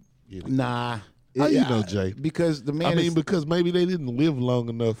did. Get it. Nah. How you Yeah, know, Jay? Because the man I mean, is, because maybe they didn't live long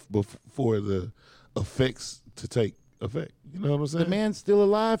enough before the effects to take effect. You know what I'm saying? the man's still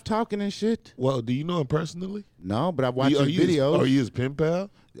alive talking and shit. Well, do you know him personally? No, but I watched Are his you videos. Are you his pen pal?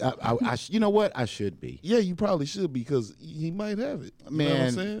 You know what? I should be. Yeah, you probably should because he might have it. You know what I'm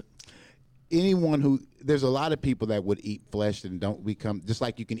Man, saying? Anyone there's a lot of people that would eat flesh and don't become, just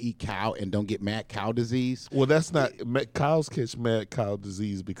like you can eat cow and don't get mad cow disease. Well, that's not cows catch mad cow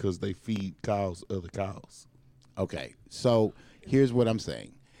disease because they feed cows other cows. Okay, so here's what I'm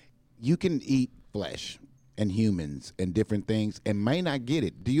saying: you can eat flesh and humans and different things and may not get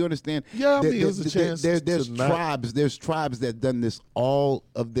it. Do you understand? Yeah, I mean, there's a chance There's to not- tribes. There's tribes that done this all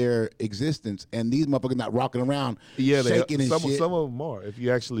of their existence, and these motherfuckers not rocking around, Yeah, shaking and some shit. of them are. If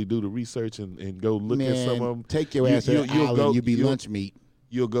you actually do the research and go look Man, at some of them, take your ass to the island. You be lunch meat.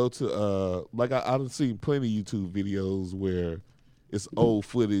 You'll go to like I've seen plenty of YouTube videos where it's old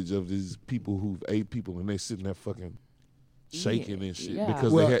footage of these people who've ate people and they sitting there fucking shaking and shit yeah.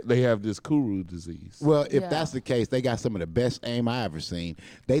 because Well- they have this kuru disease. Well, if Yeah. that's the case, they got some of the best aim I ever seen.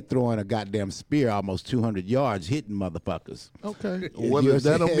 They throwing a goddamn spear almost 200 yards, hitting motherfuckers. Okay, You well know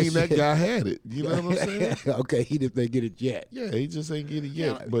that don't what I'm mean that saying? guy had it. You know what I'm saying? Okay, he just didn't get it yet. Yeah, he just ain't get it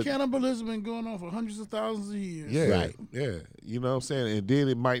yet. But Cannibalism been going on for hundreds of thousands of years. yeah, Right. yeah, you know what I'm saying. And then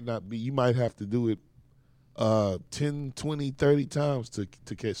it might not be. You might have to do it 10, 20, 30 times to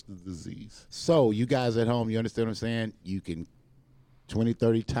catch the disease. So, you guys at home, you understand what I'm saying? You can 20,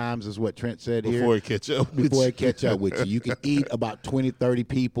 30 times is what Trent said Before here. it catch up with Before you. it catch up with you. You can eat about 20, 30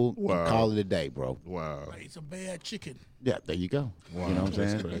 people Wow. and call it a day, bro. Wow. It's a bad chicken. Yeah, there you go. Wow, You know what I'm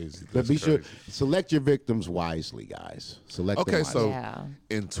that's saying? crazy. But That's be sure, crazy. select your victims wisely, guys. Select them Okay, wisely. so Yeah.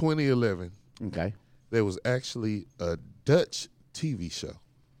 in 2011, Okay. there was actually a Dutch TV show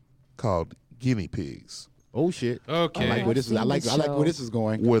called Guinea Pigs, Oh, shit. Okay. I like where this is. I I've like seen I the like where show. this is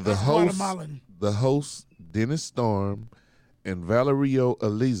going. where the That's host, Guatemalan. Dennis Storm, and Valerio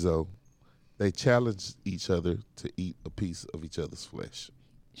Elizo, they challenged each other to eat a piece of each other's flesh.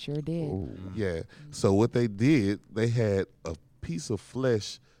 Sure did. Yeah. So what they did, they had a piece of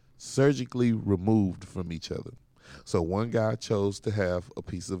flesh surgically removed from each other. So one guy chose to have a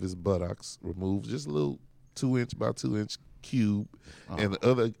piece of his buttocks removed, just a little 2-inch by 2-inch cube, and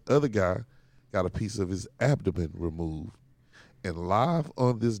the other guy got a piece of his abdomen removed. And live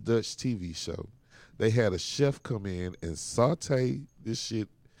on this Dutch TV show, they had a chef come in and saute this shit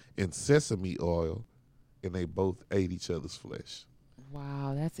in sesame oil and they both ate each other's flesh.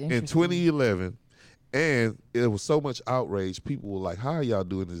 Wow, that's In interesting. 2011, and it was so much outrage. People were like, "How are y'all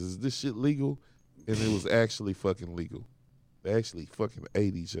doing this? Is this shit legal?" And it was actually fucking legal. They actually fucking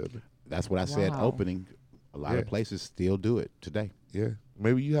ate each other. That's what I said. Wow. Opening. A lot of places still do it today. Yeah,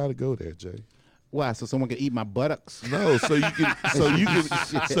 maybe you ought to go there, Jay. Why? So someone can eat my buttocks? No, so you can, so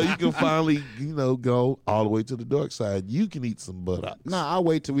you can finally, go all the way to the dark side. You can eat some buttocks. No, I'll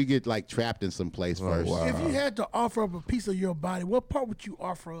wait till we get like trapped in some place first. wow. If you had to offer up a piece of your body, what part would you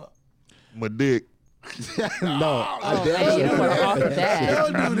offer up? My dick. No, Hey, you don't want to offer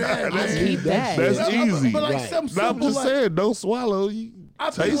that. Don't do that, I'll man. keep that. That's easy. But like Right. something No, I'm simple, just like, saying, don't swallow. You I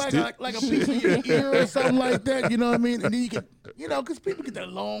think taste it. like a piece of your ear or something like that. You know what I mean? And then you can, because people get that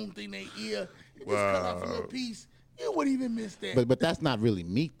long thing in their ear. You just cut off a little piece. You wouldn't even miss that. but that's not really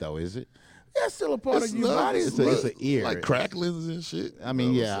meat, though, is it? That's still a part of your not- body. It's an ear. Like cracklings and shit. I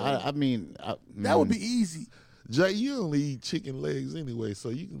mean, You know what I'm yeah. I mean, That would be easy. Jay, you only eat chicken legs anyway, so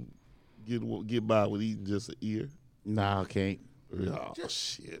you can get by with eating just an ear. Nah, I can't. Oh,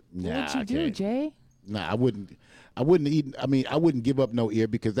 shit. Nah, What'd you I do, can't. Jay? Nah, I wouldn't eat. I mean, I wouldn't give up no ear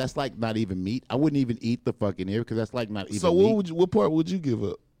because that's like not even meat. I wouldn't even eat the fucking ear because that's like not even So meat. what part would you give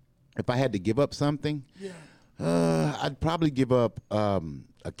up? If I had to give up something, I'd probably give up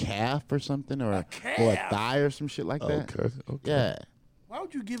a calf or something, or a thigh or some shit like that. Okay. Yeah. Why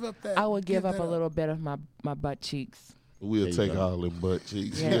would you give up that? I would give up that a little bit of my butt cheeks. We'll you take go. all them butt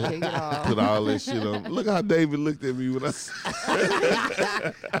cheeks. Yeah, take it all. Put all that shit on. Look how David looked at me when I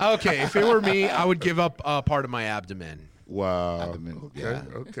said, Okay, if it were me, I would give up part of my abdomen. wow. Abdomen, Okay, yeah.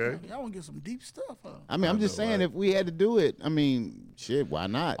 okay. Y'all want to get some deep stuff, huh? I mean, I'm just saying, if we had to do it, I mean, shit, why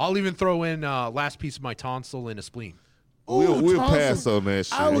not? I'll even throw in last piece of my tonsil and a spleen. We'll Ooh, pass tonsils. on that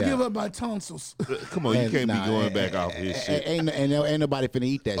shit. I would Yeah. give up my tonsils. Come on, you And can't nah, be going back off his shit. Ain't nobody finna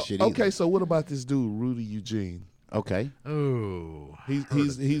eat that shit either. Okay, so what about this dude, Rudy Eugene? Okay. Oh,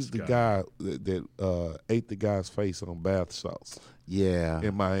 He's the guy that ate the guy's face on bath salts Yeah.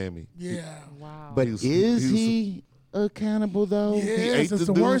 in Miami. Yeah. Wow. But He was- is he was- he a cannibal though? Yes, ate it's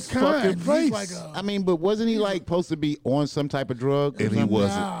the the worst dude's fucking kind. He's face. like I mean, but wasn't he like supposed to be on some type of drug? or And he something?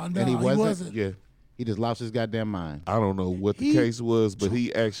 wasn't. No, And he he wasn't? wasn't. Yeah, He just lost his goddamn mind. I don't know what the He- case was, but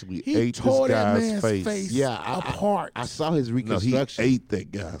he actually He ate tore this that guy's man's face. face Yeah, apart. I saw his No, he reconstruction. ate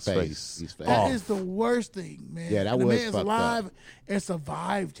that guy's face. face. His face. That is the worst thing, man. Yeah, that the was man's fucked up. alive and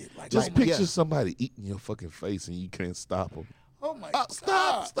survived it. Like, Just like, picture yeah. somebody eating your fucking face and you can't stop him. oh my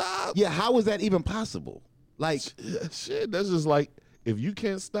Stop! God. Yeah, how is that even possible? Like, Yeah, shit, that's just like if you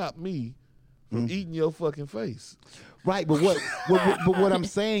can't stop me from eating your fucking face. right? But what I'm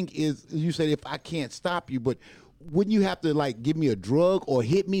saying is, you said if I can't stop you, but wouldn't you have to like give me a drug or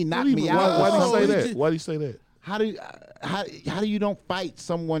hit me, knock me out? Why or do you something? say he that? just- Why do you say that? How do you don't fight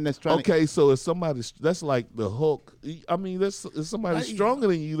someone that's trying to? Okay, so if somebody's that's like the Hulk. I mean, that's if somebody's stronger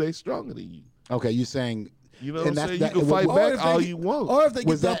than you, they stronger than you. Okay, you saying? You know what and I'm that's- saying? You that- can fight wa- back if they all get- you want. Or if they get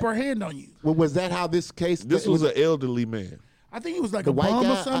Was the that- upper hand on you. Well, was that how this case? This was an elderly man. I think he was like the a white bum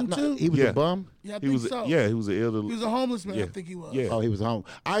guy. or something, no, too. he was Yeah. a bum. Yeah, I He think was so. he was an elderly. He was a homeless man, Yeah. I think he was. Yeah. Oh, he was home.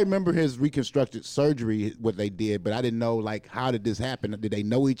 I remember his reconstructed surgery, what they did, but I didn't know like how did this happen? Did they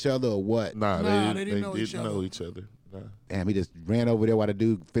know each other or what? Nah, Nah, they didn't know each other. Nah. Damn, he just ran over there while the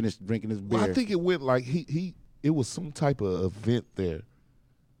dude finished drinking his beer. Well, I think it went like it was some type of event there.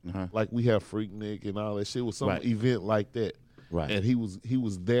 Uh-huh. Like we have Freaknik and all that shit. It was some Right. event like that. Right. And he was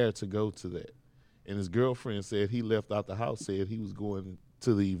there to go to that. And his girlfriend said he left out the house, said he was going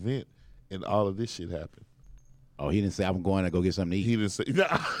to the event, and all of this shit happened. Oh, he didn't say I'm going to go get something to He eat. didn't say,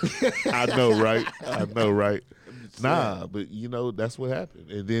 I know, right? I know, right? Nah, but that's what happened.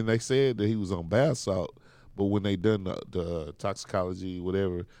 And then they said that he was on bath salt, but when they done the toxicology,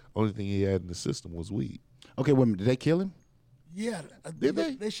 whatever, only thing he had in the system was weed. Okay, wait a minute. Did they kill him? Yeah. Did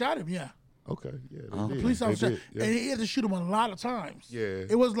they? They shot him, yeah. Okay, yeah, they Uh-huh. did. Police They officer. did, yeah. And he had to shoot him a lot of times. Yeah.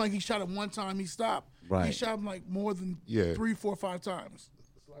 It wasn't like he shot him one time, he stopped. He Right. shot him like more than Yeah. 3, 4, 5 times.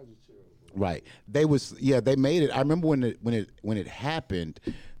 Right. They made it. I remember when it happened,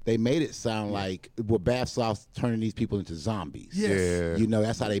 they made it sound like bath salts turning these people into zombies. Yes. Yeah.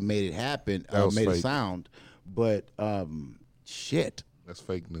 That's how they made it happen. That was Made it fake. sound. But shit. That's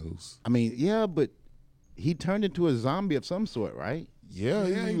fake news. I mean, yeah, but he turned into a zombie of some sort, right? Yeah,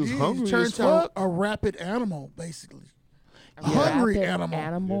 Yeah, he was did. hungry He turned as to fuck. a rapid animal, basically. A Hungry rapid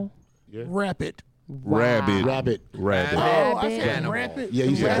animal. Yeah. Rapid. Rabbit. Rabbit. Rabbit. Oh, I Rabbit. said Animal. rapid. Yeah,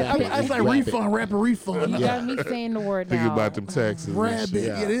 you said Rapid. rapid. I was like Rapid. refund, rapid refund. You got me saying the word Think now. about them taxes. and Rabbit. shit.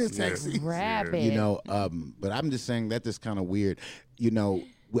 Yeah, it is Texas. Rabbit. But I'm just saying that is kind of weird. I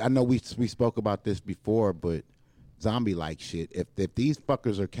know we spoke about this before, but zombie like shit. If these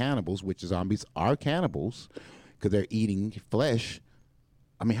fuckers are cannibals, which zombies are cannibals, because they're eating flesh.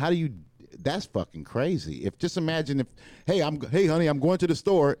 I mean, how do you? That's fucking crazy. If just imagine if, hey honey, I'm going to the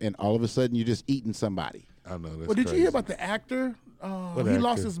store, and all of a sudden you're just eating somebody. I know that's Well, did crazy. you hear about the actor? He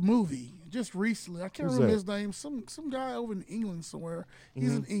lost actor? his movie just recently. I can't Who's remember that? his name. Some guy over in England somewhere.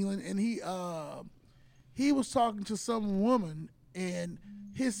 He's in England, and he was talking to some woman, and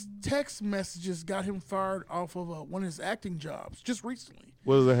his text messages got him fired off of one of his acting jobs just recently.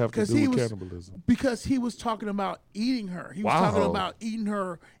 What does that have to 'Cause do he with was- cannibalism? Because he was talking about eating her. He was Wow. talking about eating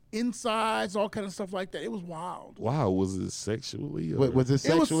her insides, all kind of stuff like that. It was wild. Wow, was it sexually? Or? What, was it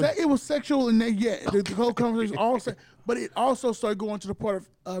sexual? It was sexual, and the whole conversation also. But it also started going to the part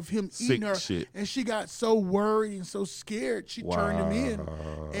of him Sick eating her, shit. and she got so worried and so scared, she turned him in,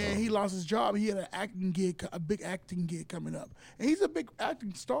 Wow. and he lost his job. He had an acting gig, a big acting gig coming up, and he's a big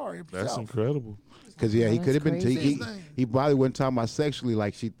acting star himself. That's incredible. Because he that's could have been. crazy. He probably wasn't talking about sexually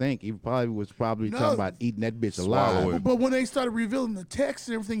like she think. He probably was talking about eating that bitch alive. Swallow it. But when they started revealing the text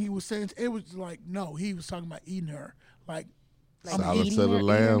and everything he was saying, it was like, no, he was talking about eating her, like. Silence eating of the her- eating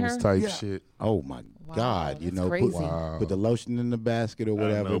Lambs her? type Yeah. shit. Oh my Wow, God! You that's know, crazy. put the lotion in the basket or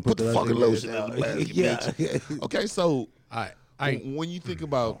whatever. know. Put the fucking lotion in the basket, Yeah. Okay, so I when you think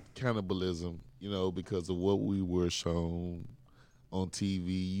about cannibalism, you know, because of what we were shown on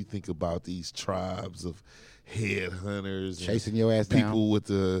TV, you think about these tribes of headhunters, and Chasing your ass people down. with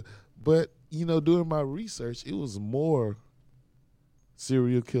the. But you know, doing my research, it was more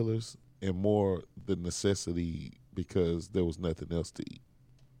serial killers and more the necessity because there was nothing else to eat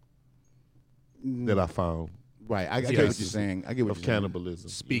that I found Right. I get Yes. what you're saying. I get what of you're saying. cannibalism.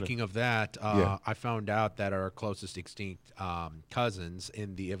 Speaking of that, Yeah. I found out that our closest extinct cousins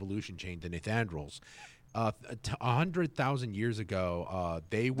in the evolution chain, the Nethandrels, 100,000 years ago,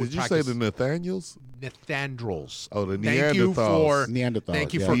 they would Did you say practice the Nathaniels? Nethandrels. Oh, the Thank you for Neanderthals,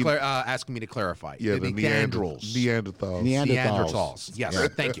 Thank you yeah. for asking me to clarify. Yeah, the the Nethandrels. Neanderthals. Neanderthals. Yes, Yeah.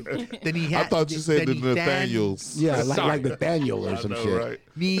 thank you. I thought you said the Nathaniels. Yeah, like Sorry. Nathaniel or I some know, shit. right?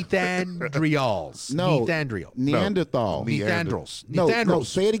 Nethandrials. No. Nethandrial. Neanderthal. Nethandrels. No, Nethandrels.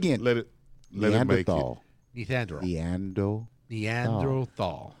 say it again. Let it make it. Neanderthal. Nethandral. Neanderthal.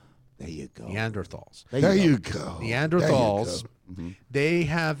 Neanderthal. There you go. Neanderthals. There you go. Neanderthals, they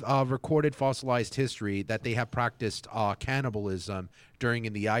have recorded fossilized history that they have practiced cannibalism during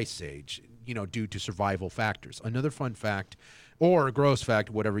in the Ice Age, you know, due to survival factors. Another fun fact, or a gross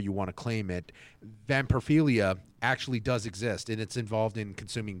fact, whatever you want to claim it, vamprophilia actually does exist, and it's involved in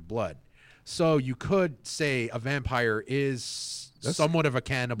consuming blood. So you could say a vampire is somewhat of a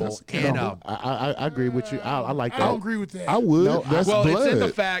cannibal. And I agree with you. I like I that. don't agree with that. I would. No, That's well, blood.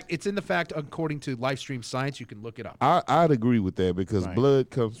 it's in the fact according to Livestream Science. You can look it up. I'd agree with that because Right.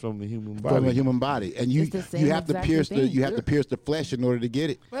 blood comes from the human body. From the human body, and you It's the same have to exact pierce the thing. you have to pierce the flesh in order to get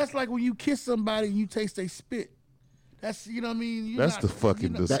it. That's like when you kiss somebody and you taste their spit. That's, you know what I mean? You're That's not- the fucking you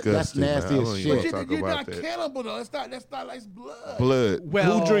know- disgusting. that's nasty man. as I don't shit. even But talk you're about not that. cannibal though. That's not like blood. Blood.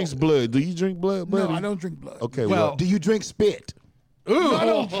 Well- Who drinks blood? Do you drink blood, No, buddy? I don't drink blood. Okay, Well- well, Do you drink spit? No, I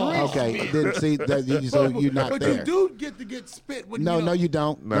don't drink Okay, spit. then see that so you're not but there. you do get spit when No, you know, no, you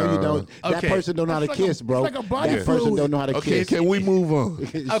don't. No, you No. don't. That Okay. person don't know how to It's like a- kiss, bro. it's like a body That person fluid. don't know how to okay, kiss. can we move on?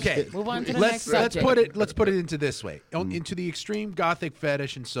 Okay, Move on to the let's next subject. let's put it into this way. Into the extreme gothic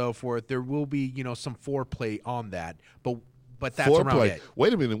fetish and so forth. There will be, you know, some foreplay on that, but that's around Foreplay. it.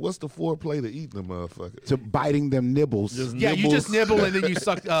 Wait a minute. What's the foreplay to eating the motherfucker? To biting them nibbles. Yeah, you just Nibbles. nibble and then you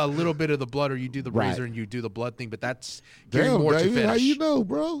suck a little bit of the blood, or you do the Right. razor and you do the blood thing. But that's gearing Damn, more to David, fetish. how you know,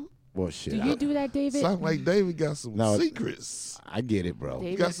 bro? well, shit. Do you do that, David? Sound like David got some No. secrets. I get it, bro.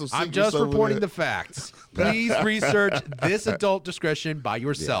 David? You got some secrets I'm just over reporting there. the facts. Please research this adult discretion by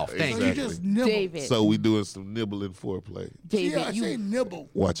yourself. Yeah, Thank So you. you just nibble. David, So we doing some nibbling foreplay. David, Yeah, I say you, nibble.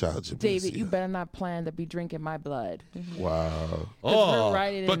 Watch out, Jamicia. David, you better not plan to be drinking my blood. Wow. we're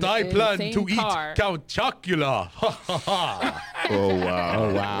riding in the- in the same car. Count Chocula. Oh wow.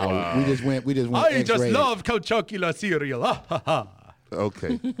 Oh wow. We just went. I just X-rated. love Count Chocula cereal.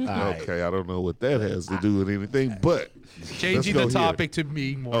 Okay. right. Okay. I don't know what that has to do with anything, but Changing let's the go here. topic to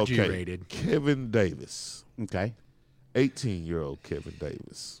be more Okay. G-rated. Kevin Davis, Okay. 18-year-old Kevin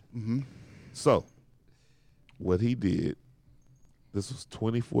Davis. Mm-hmm. So, what he did. This was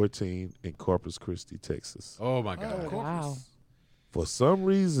 2014 in Corpus Christi, Texas. Oh my God. Wow. For some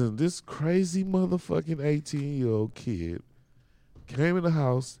reason, this crazy motherfucking 18-year-old kid came in the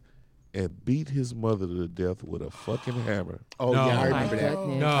house and beat his mother to death with a fucking hammer. Oh No. yeah, I My remember that.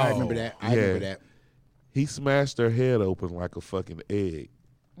 goodness. No. I remember that. I remember that. He smashed her head open like a fucking egg.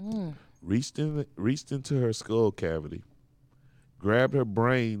 Reached into her skull cavity, grabbed her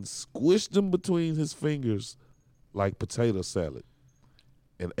brain, squished them between his fingers, like potato salad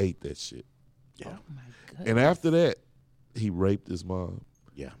and ate that shit. Yeah. Oh my goodness. And after that, he raped his mom.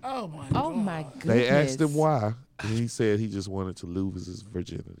 Yeah. Oh my Oh god. my goodness. They asked him why, and he said he just wanted to lose his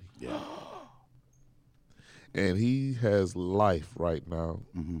virginity. Yeah. And he has life right now.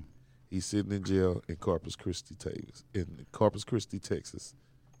 Mm-hmm. He's sitting in jail in Corpus Christi, Texas.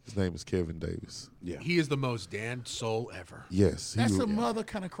 His name is Kevin Davis. Yeah. He is the most damned soul ever. Yes, That's a mother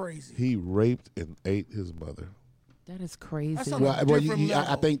kind of crazy. he raped and ate his mother. That is crazy. That's on Well, a different I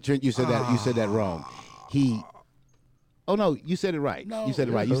level. think Trent, you said that. You said that wrong. He. Oh no, you said it right. No. You said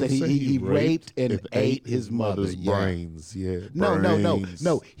it right. You Don't said say he raped and ate his mother. mother's Yeah. brains. Yeah. No. brains.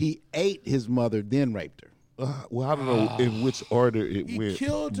 He ate his mother, then raped her. Well, I don't know in which order it He went,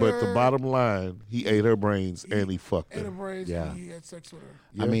 killed but the her. bottom line, he ate her brains and he fucked Ate her her. braids Yeah. and he had sex with her.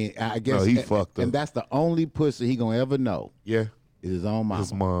 Yeah. I mean, I guess he and, fucked her. and that's the only pussy he gonna ever know Yeah, is his own mama.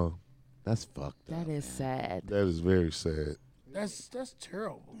 his mom. That's fucked up. That is sad. That is very sad. That's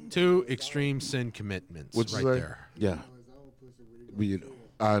terrible. 2 extreme sin commitments What'd you right say? there. Yeah.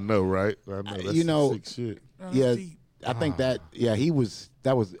 I know, right? I know. That's You know- some sick shit. That's Yeah, deep. I think that. Yeah,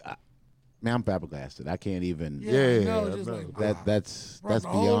 that was. Man, I'm flabbergasted. I can't even. Yeah, Yeah, no, I just know. like That's brought the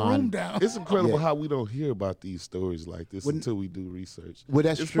whole room beyond. down. It's incredible Yeah. how we don't hear about these stories like this When- until we do research. Well,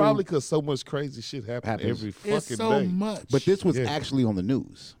 that's it's true. probably because so much crazy shit happens Happens. every fucking It's so day. much. But this was Yeah. actually on the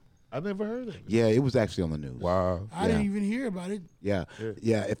news. I never heard of it. Yeah, it was actually on the news. Wow. I didn't even hear about it. Yeah, Yeah.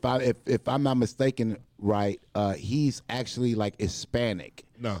 yeah. If I'm not mistaken, right, he's actually like Hispanic.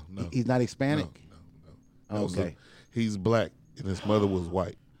 No. He's not Hispanic. No. That was Okay. he's black and his mother was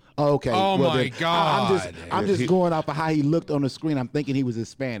white. Oh, okay. Oh, my then, God. I'm just He- going off of how he looked on the screen. I'm thinking he was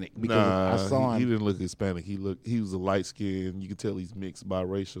Hispanic because I saw he him. didn't look Hispanic. He was a light skin. You could tell he's mixed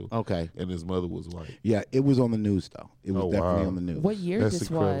biracial. Okay. And his mother was white. Yeah, it was on the news though. It was Oh, definitely wow. on the news. What year That's this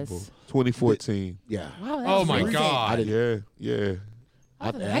incredible. was? 2014. Yeah. Wow. That Oh was my recent. God. Yeah. I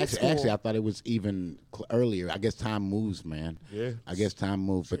was in high school. Actually, I thought it was even earlier. I guess time moves, man. Yeah. I guess time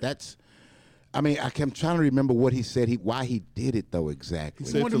moves, but that's. I mean, I'm trying to remember what he said. Why he did it though exactly.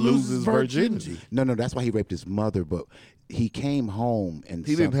 He said wanted to lose his virginity. No, that's why he raped his mother. But he came home and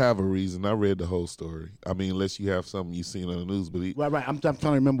He didn't have a reason. I read the whole story. I mean, unless you have something you seen on the news, but he. Right. I'm trying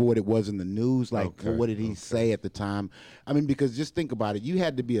to remember what it was in the news. Like, Okay, what did he say at the time? I mean, because just think about it. You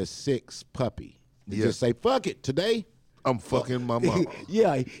had to be a 6 puppy to Yeah. just say "fuck it" today. I'm fucking my mom.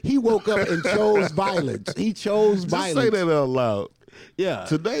 Yeah, he woke up and chose violence. He chose Just violence. say that out loud. Yeah,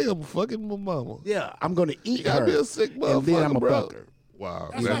 Today I'm fucking my mama. yeah. I'm gonna eat You gotta her, be a sick motherfucker, and then I'm a bro. fucker. Wow.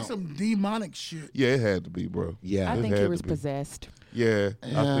 That's like some demonic shit. Yeah, it had to be, bro. Yeah, I It think had he to was be. possessed. Yeah,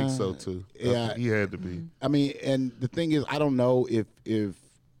 I think so too. I Yeah. think he had to be. I mean, and the thing is, I don't know if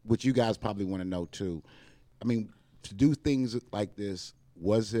what you guys probably want to know too. I mean, to do things like this,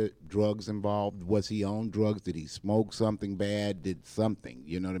 was it drugs involved? Was he on drugs? Did he smoke something bad? Did something?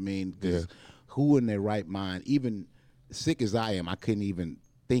 You know what I mean? 'Cause Yeah. who in their right mind, even sick as I am, I couldn't even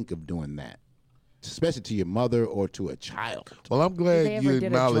think of doing that, especially to your mother or to a child. Well, I'm they glad ever you did a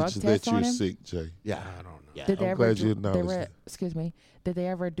acknowledge drug that test on you're him? sick, Jay. Yeah, I don't know. Yeah. Did they I'm ever glad do, you they acknowledged were, that. excuse me. Did they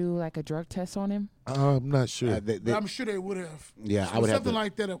ever do like a drug test on him? I'm not sure. They- I'm sure they would have. Yeah, I would have something to-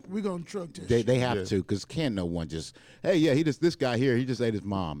 like that. We're gonna drug test. they have Yeah. to, because can no one just, hey, yeah, this guy here, he just ate his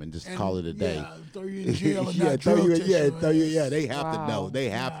mom and just And, call it a day. Yeah, throw you in jail and yeah, not throw drug you, test yeah, your throw you, ass. yeah. They have to know. Wow. They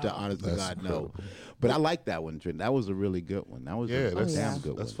have to, honest to That's God, know. incredible. But I like that one, Trent. That was a really good one. That was Yeah, a that's damn yeah.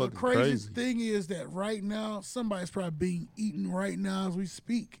 good that's one. The fucking crazy crazy. thing is that right now somebody's probably being eaten right now as we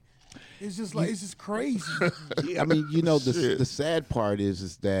speak. It's just like it's just crazy. Yeah, I mean, you know, Shit. the sad part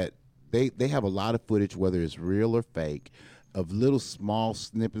is that they have a lot of footage, whether it's real or fake, of little small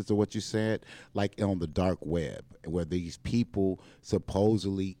snippets of what you said, like on the dark web, where these people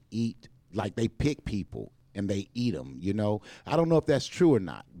supposedly eat, like they pick people and they eat them. You know, I don't know if that's true or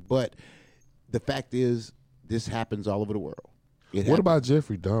not, but the fact is, this happens all over the world. What about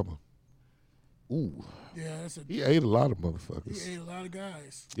Jeffrey Dahmer? Ooh, Yeah, that's a, He ate a lot of he motherfuckers. ate a lot of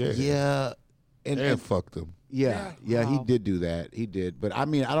guys. Yeah. yeah, And fucked them. Yeah, he Wow. did do that. He did, but I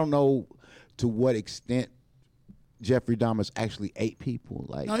mean, I don't know to what extent Jeffrey Dahmer's actually ate people.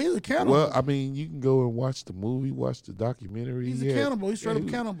 Like, No, he's a cannibal. Well, I mean, you can go and watch the movie, watch the documentary. He's He a had- cannibal. He's straight yeah, up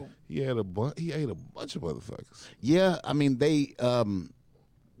he- cannibal. He ate a bunch of motherfuckers. yeah, I mean, they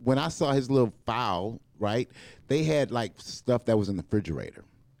when I saw his little file, right? They had like stuff that was in the refrigerator,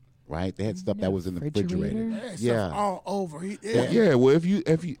 right? They had stuff that was in the refrigerator. Refrigerator? That Yeah. stuff all over. He, Yeah, well, if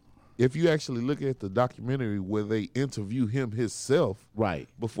you actually look at the documentary where they interview him himself Right.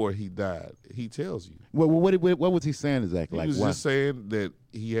 before he died, he tells you. Well, what was he saying exactly? He Like was what? just saying that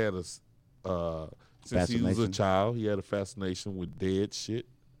he had since he was a Fascination? child, he had a fascination with dead shit.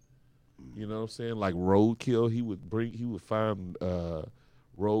 You know what I'm saying? Like roadkill, he would find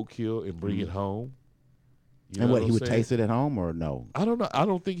roadkill and bring it home. You And know what, he I'm would saying? taste it at home or no? I don't know. I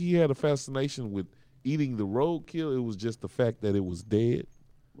don't think he had a fascination with eating the roadkill. It was just the fact that it was dead,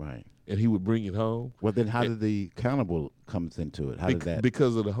 Right. and he would bring it home. Well, then how did the cannibal comes into it? How did that?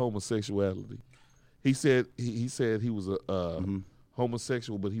 Because of the homosexuality. He said he said he was a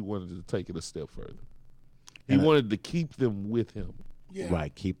homosexual, but he wanted to take it a step further. He wanted to keep them with him. Yeah.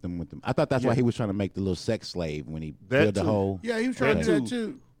 Right, keep them with them. I thought that's why he was trying to make the little sex slave when he That filled the too. hole. Yeah, he was trying to do that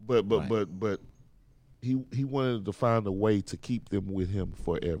too. But he wanted to find a way to keep them with him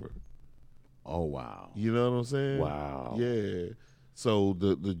forever. Oh wow. You know what I'm saying? Wow. Yeah. So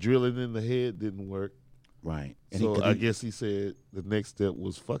the drilling in the head didn't work. Right. So I guess he said the next step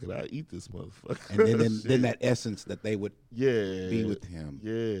was, fuck it, I'll eat this motherfucker. And then that essence that they would yeah, be with him.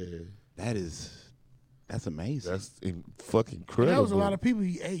 Yeah. That's amazing. That's fucking And incredible. that was a lot of people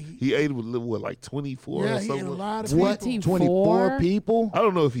he ate. He ate with what, like 24 Yeah, or he something? ate a lot of what? people. 24 people? I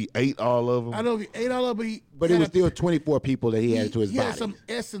don't know if he ate all of them. I know he ate all of it, But it was still 24 people that he added to his he body. had some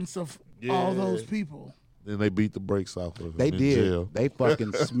essence of all those people. Then they beat the brakes off of him. They in did. Jail. They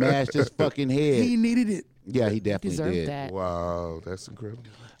fucking smashed his fucking head. He needed it. Yeah, he definitely Deserve did. that. Wow, that's incredible.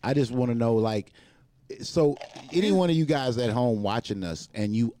 I just want to know, like, so any one of you guys at home watching us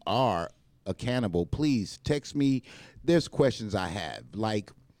and you are a cannibal, please text me. There's questions I have,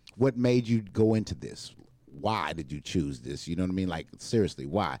 like, what made you go into this? Why did you choose this? You know what I mean? Like, seriously,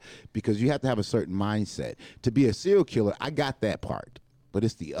 why? Because you have to have a certain mindset. To be a serial killer, I got that part, but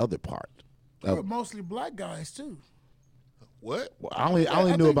it's the other part. They were mostly black guys too. What? Well, I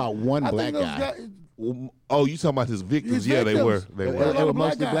only knew about one black guy. Oh, you talking about his victims? His Yeah, they were. victims. They There They were a were. lot were of black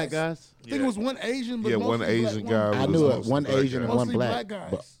mostly black guys. guys? I think it was one Asian, but Yeah, mostly one Asian guy I was knew it. mostly One black Asian and guys. one Mostly black. black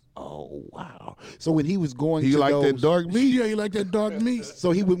guys. But- oh wow! So when he was going, He to liked those, that dark meat. Yeah, you like that dark meat.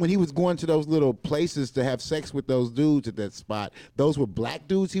 So when he was going to those little places to have sex with those dudes at that spot, those were black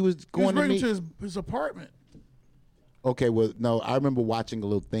dudes he was He was going to bringing meet. to his apartment. Okay, well, no, I remember watching a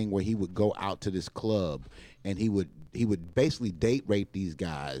little thing where he would go out to this club and he would basically date rape these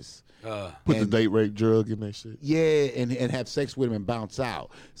guys. Put the and- date rape drug in that shit. Yeah, and have sex with him and bounce out.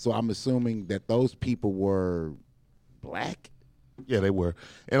 So I'm assuming that those people were black. Yeah, they were.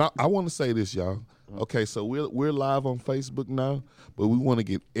 And I want to say this, y'all. Okay, so we're live on Facebook now, but we want to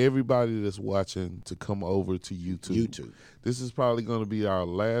get everybody that's watching to come over to YouTube. YouTube. This is probably going to be our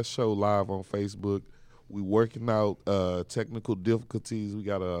last show live on Facebook. We working out technical difficulties. We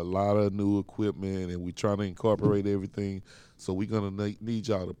got a lot of new equipment, and we trying to incorporate everything. So we're going to need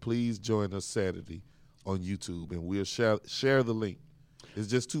y'all to please join us Saturday on YouTube, and we'll share the link. It's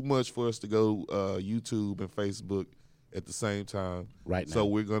just too much for us to go YouTube and Facebook at the same time. Right now. So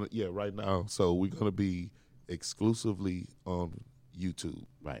we're going to, right now. So we're going to be exclusively on YouTube.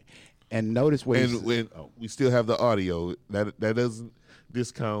 Right. And notice where And when we still have the audio, that doesn't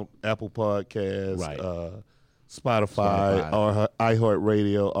discount Apple Podcasts, Right. Spotify, or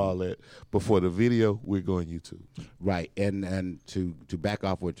iHeartRadio, all that. But for the video, we're going YouTube. right. And to back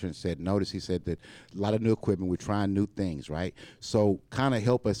off what Trent said, notice he said that a lot of new equipment, we're trying new things, right? So kind of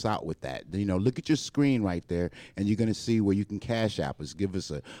help us out with that. You know, look at your screen right there, and you're going to see where you can cash app us, give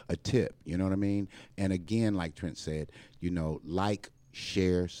us a tip. You know what I mean? And again, like Trent said, you know, like,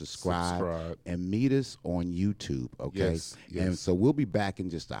 share, subscribe, and meet us on YouTube, okay? Yes, And yes. so we'll be back in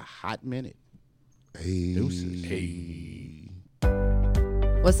just a hot minute. Hey. Deuces.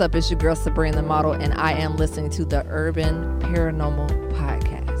 What's up? It's your girl Sabrina the Model, and I am listening to the Urban Paranormal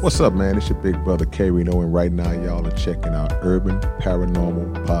Podcast. What's up, man? It's your big brother K Reno, and right now y'all are checking out Urban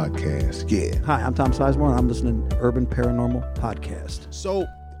Paranormal Podcast. Yeah. Hi, I'm Tom Sizemore, and I'm listening to Urban Paranormal Podcast. So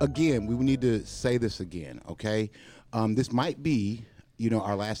again, we need to say this again, okay? This might be, you know,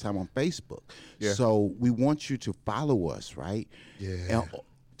 our last time on Facebook. Yeah. So we want you to follow us, right? Yeah.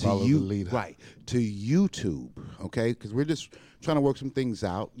 To Follow the leader. right, to YouTube, okay? Because we're just trying to work some things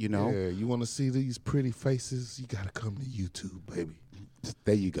out, you know? Yeah, you want to see these pretty faces? You got to come to YouTube, baby.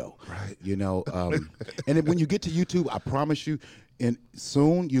 There you go. Right. You know, and then when you get to YouTube, I promise you, and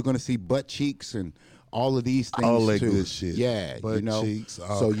soon you're going to see butt cheeks and all of these things All that too. good shit. Yeah, you Butt know. cheeks,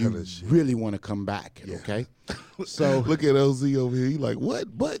 all so kind you of shit. really want to come back, okay? So Look at OZ over here. He like,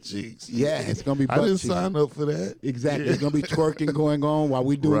 what? Butt cheeks? yeah, it's going to be I butt didn't cheeks. sign up for that. Exactly. It's going to be twerking going on while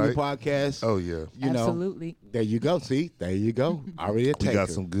we're doing the Right. podcast. Oh, yeah. You know, Absolutely. there you go. See, there you go. Already a We taker. got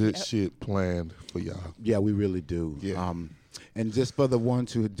some good shit planned for y'all. Yeah, we really do. Yeah. And just for the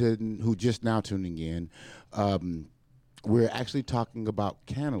ones who just now tuning in, we're actually talking about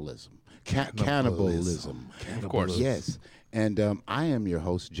cannibalism. Cannibalism. Of course. Yes. And I am your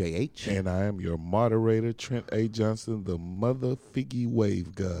host, JH. And I am your moderator, Trent A. Johnson, the mother figgy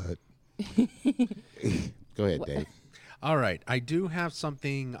wave god. Go ahead, Dave. All right, I do have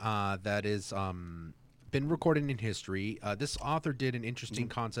something that is been recorded in history. This author did an interesting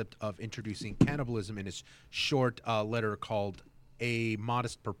concept of introducing cannibalism in his short letter called A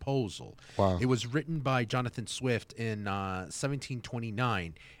Modest Proposal. Wow. It was written by Jonathan Swift in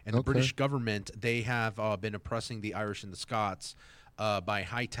 1729, and the British government, they have been oppressing the Irish and the Scots by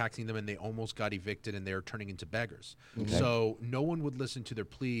high taxing them, and they almost got evicted, and they're turning into beggars. So no one would listen to their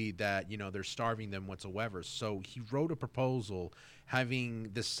plea that they're starving them whatsoever. So he wrote a proposal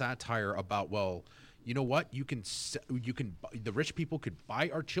having this satire about, well, you know what? The rich people could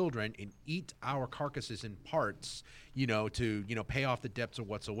buy our children and eat our carcasses in parts, to pay off the debts or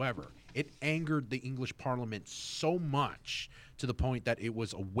whatsoever. It angered the English Parliament so much to the point that it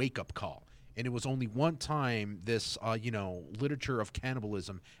was a wake-up call. And it was only one time this, literature of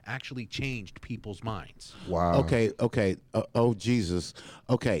cannibalism actually changed people's minds. Wow. Okay. Oh, Jesus.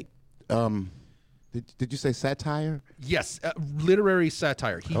 Okay. Did you say satire? Yes, literary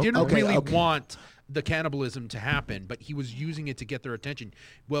satire. He didn't really want the cannibalism to happen, but he was using it to get their attention.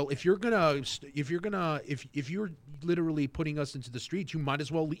 Well, if you're literally putting us into the streets, you might as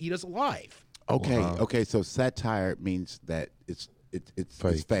well eat us alive. Okay. Wow. Okay. So satire means that it's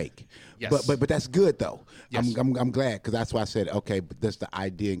fake. Yes. But that's good though. Yes. I'm glad, because that's why I said okay. But that's the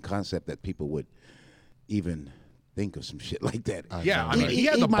idea and concept that people would even think of some shit like that. Yeah, I mean, he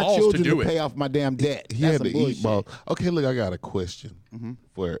had the my balls to children do pay it. off my damn debt. He That's had some to bullshit. eat balls. Okay, look, I got a question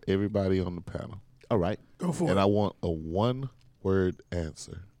for everybody on the panel. All right. Go for And it. I want a one-word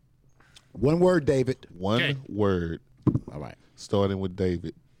answer. One word, David. One word, All right. starting with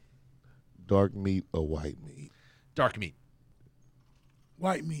David. Dark meat or white meat? Dark meat.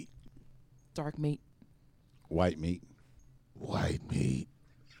 White meat. Dark meat. White meat. White meat.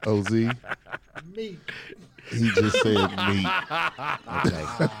 OZ? Meat. He just said meat. Okay.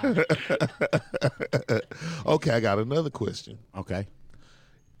 Okay, I got another question. Okay.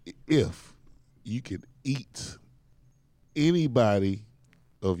 If you could eat anybody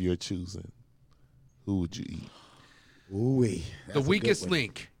of your choosing, who would you eat? Ooh-wee. The weakest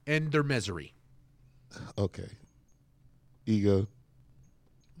link in their misery. Okay. Ego.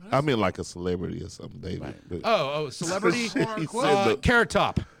 I mean like a celebrity or something, David. But- Oh, celebrity? He said the- Carrot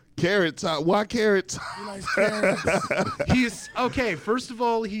Top. Carrot Top. Why Carrot Top? He likes carrots. He's okay. First of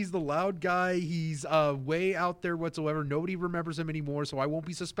all, he's the loud guy. He's way out there whatsoever. Nobody remembers him anymore, so I won't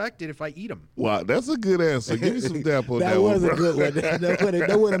be suspected if I eat him. Wow, that's a good answer. Give me some dap on that, That was one, a bro. good one.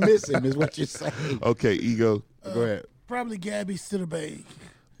 No one to miss him is what you're saying. Okay, Ego. Go ahead. Probably Gabby Sitterbay.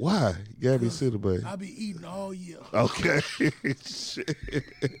 Why? Gabby Sitterbay. I'll be eating all year. Okay. Shit.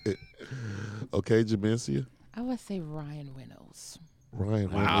 Okay, Jamencia. I would say Ryan Reynolds, Ryan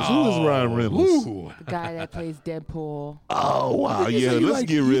Reynolds. Who is Ryan Reynolds? the guy that plays Deadpool. Oh, wow. You Yeah, said you let's like-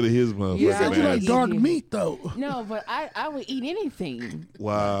 get rid of his motherfucker. Yeah, Said you like man. dark Easy. meat though. No, but I would eat anything.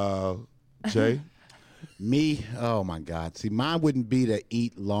 Wow. Jay? Me, oh my God. See, mine wouldn't be to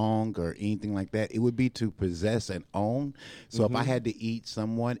eat long or anything like that. It would be to possess and own. So if I had to eat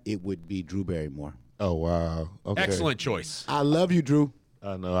someone, it would be Drew Barrymore. Oh, wow. Okay. Excellent choice. I love you, Drew.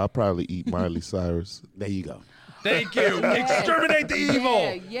 I know. I'll probably eat Miley Cyrus. There you go. Thank you. Exterminate the evil.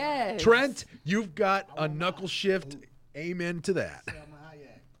 Yeah, yes. Trent, you've got a knuckle shift. Amen to that.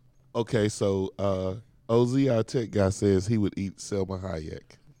 Okay, so OZ, our tech guy, says he would eat Selma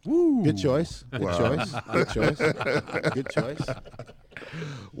Hayek. Good choice. Good choice. Good choice. Good choice. I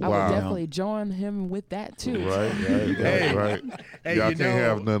would definitely join him with that too. Right. Hey. Right. Hey, Y'all you can't know-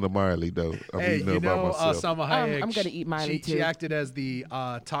 have none of Miley, though. I'm Hey, eating you her by know, myself. Salma Hayek. I'm gonna eat Miley, she too. acted as the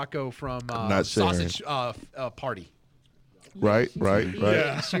taco from not sharing. Sausage Party. Right.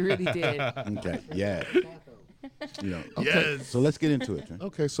 Yeah, she really did. Okay. Yeah. You know. Okay. Yes. So let's get into it. Trent.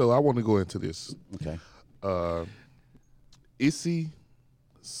 Okay, so I want to go into this. Okay. Issey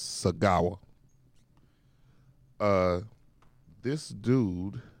Sagawa. This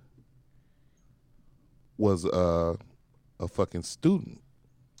dude was a fucking student.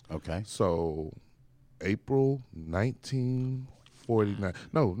 Okay. So April 1949.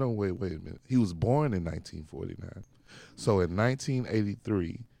 No, wait a minute. He was born in 1949. So in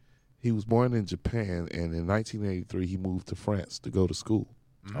 1983, he was born in Japan, and in 1983 he moved to France to go to school,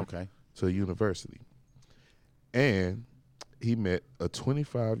 Okay. to a university. And he met a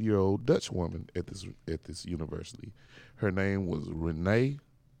 25-year-old Dutch woman at this university. Her name was Renee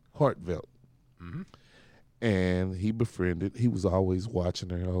Hartveld. And he befriended. He was always watching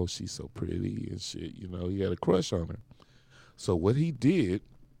her. Oh, she's so pretty and shit. You know, he had a crush on her. So what he did,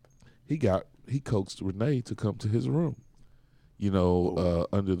 he coaxed Renee to come to his room. You know,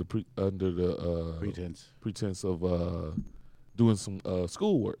 under the Pretense. pretense of doing some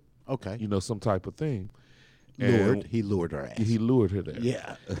schoolwork. Okay. you know, some type of thing. He lured her ass. He lured her there.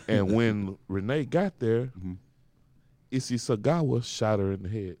 Yeah. And when Renee got there, Issey Sagawa shot her in the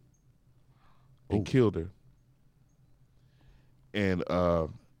head and killed her. And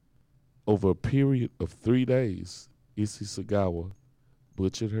over a period of 3 days, Issey Sagawa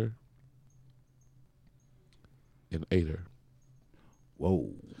butchered her and ate her.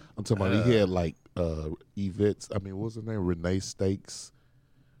 Whoa. I'm talking about he had like Yvette's, what was her name? Renee Steaks,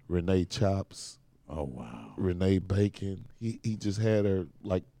 Renee Chops. Oh, wow. Renee Bacon. He just had her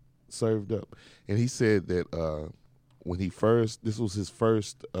like served up. And he said that when this was his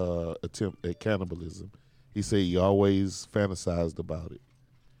first attempt at cannibalism, he said he always fantasized about it.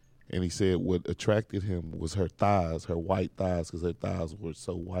 And he said what attracted him was her thighs, her white thighs, because her thighs were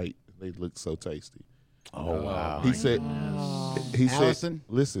so white and they looked so tasty. Oh, wow. He said, Allison?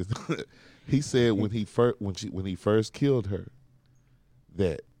 listen, he said when he first killed her,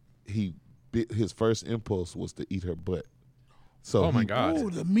 that his first impulse was to eat her butt. So Oh my God. Oh,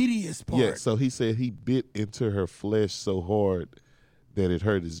 the meatiest part. Yeah, so he said he bit into her flesh so hard that it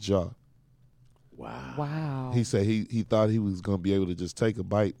hurt his jaw. Wow. He said he thought he was going to be able to just take a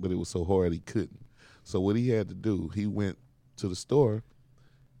bite, but it was so hard he couldn't. So what he had to do, he went to the store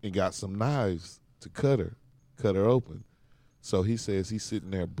and got some knives to cut her open. So he says he's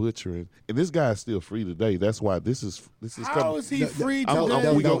sitting there butchering, and this guy's still free today. That's why this is How coming. is he free I'm- today?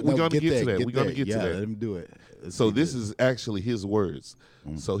 I'm- we're gonna get to that. We're gonna get to Yeah, that. let him do it. So this is actually his words.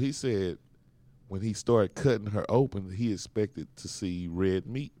 So he said when he started cutting her open, he expected to see red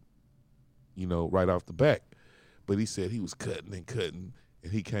meat, right off the back. But he said he was cutting and cutting,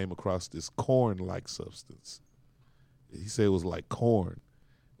 and he came across this corn-like substance. He said it was like corn.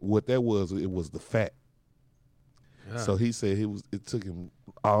 What that was, it was the fat. So he said it took him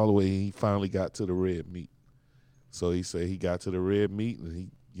all the way, and he finally got to the red meat. So he said he got to the red meat, and he,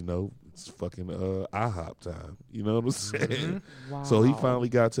 it's fucking IHOP time. You know what I'm saying? Wow. So he finally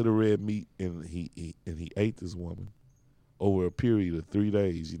got to the red meat, and he ate this woman over a period of 3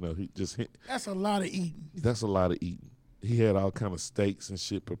 days. He just hit. That's a lot of eating. That's a lot of eating. He had all kind of steaks and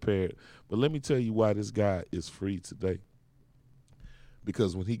shit prepared. But let me tell you why this guy is free today.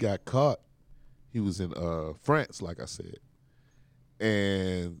 Because when he got caught, he was in France, like I said,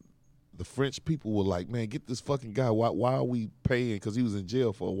 and the French people were like, "Man, get this fucking guy. Why are we paying?" Because he was in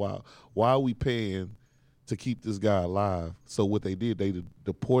jail for a while. Why are we paying to keep this guy alive? So what they did, they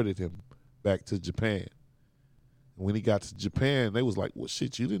deported him back to Japan. And when he got to Japan, they was like, "Well,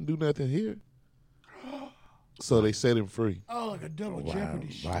 shit, you didn't do nothing here." So they set him free. Oh, like a double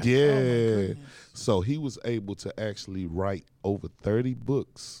jeopardy shit. Right. Yeah. Oh, my goodness. So he was able to actually write over 30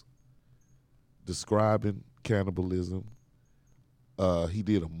 books describing cannibalism. He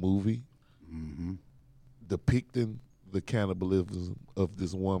did a movie depicting the cannibalism of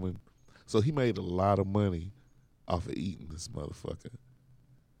this woman. So he made a lot of money off of eating this motherfucker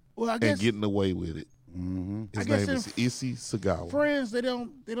Well, I and guess getting away with it. His I guess name is in Issey Sagawa. France they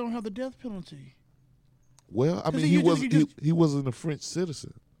don't have the death penalty. Well, I 'Cause mean, you he wasn't a French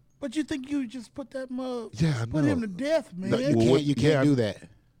citizen. But you think you just put that mug, Yeah, I put know. him to death, man? No, You Well, can't, you can't yeah. do that.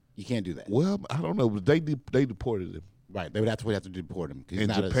 You can't do that. Well, I don't know, but they deported him. Right. That's why they have to deport him. 'Cause he's And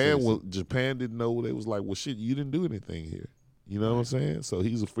not a Japan citizen. Japan didn't know. They was like, well, shit, you didn't do anything here. You know what I'm saying? So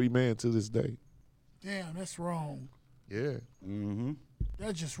he's a free man to this day. Damn, that's wrong. Yeah.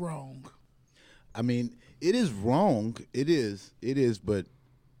 That's just wrong. I mean, it is wrong. It is. But,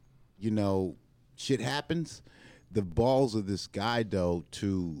 shit happens. The balls of this guy, though,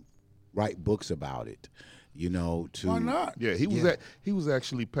 to write books about it. To Why not? Yeah, he was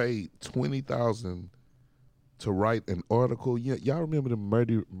actually paid $20,000 to write an article. Yeah, y'all remember the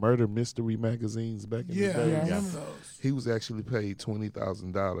murder mystery magazines back in the Yeah, day? I remember those. He was actually paid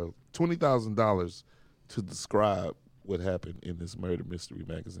 $20,000 to describe what happened in this murder mystery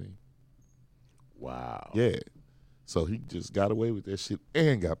magazine. Wow. Yeah. So he just got away with that shit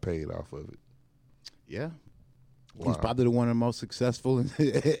and got paid off of it. Yeah. Wow. He's probably the one of the most successful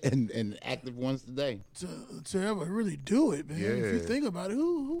and active ones today. To ever really do it, man. If you Yeah. think about it,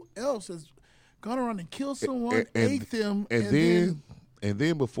 who else has gone around and killed someone, And- ate them, and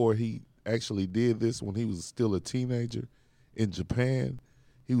then before he actually did this, when he was still a teenager in Japan,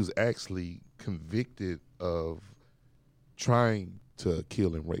 he was actually convicted of trying to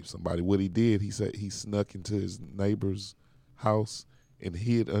kill and rape somebody. What he did, he said he snuck into his neighbor's house and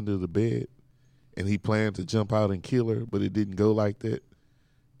hid under the bed, and he planned to jump out and kill her, but it didn't go like that.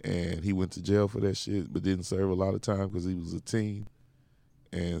 And he went to jail for that shit, but didn't serve a lot of time because he was a teen.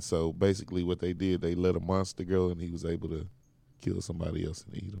 And so basically what they did, they let a monster go, and he was able to kill somebody else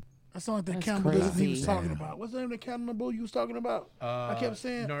and eat him. That's not like that That's cannibalism he was crazy. talking about. What's the name of the cannibal you was talking about? I kept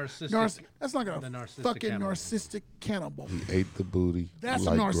saying narcissistic- That's like a the narcissistic fucking cannibal. narcissistic cannibal. He ate the booty. That's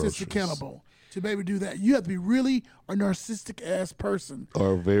like a narcissistic groceries. cannibal. To be able to do that, you have to be really a narcissistic ass person.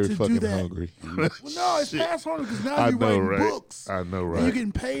 Or very to do fucking that. hungry. Well, no, it's past hungry because now I you're know, writing right? books. I know, And right? you're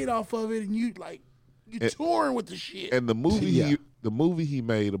getting paid off of it, and you you're touring with the shit. And the movie, Yeah. the movie he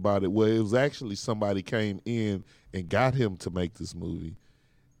made about it, where it was actually somebody came in and got him to make this movie.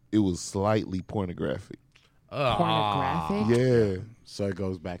 It was slightly pornographic. Pornographic. Yeah, So it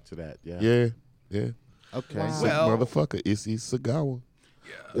goes back to that. Yeah. yeah. Okay. Wow. So- Well- Motherfucker, Issei Sagawa.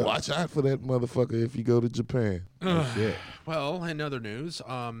 Watch out for that motherfucker if you go to Japan. shit. Well, in other news,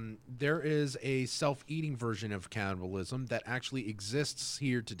 there is a self-eating version of cannibalism that actually exists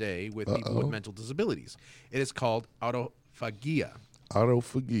here today with people with mental disabilities. It is called autophagia.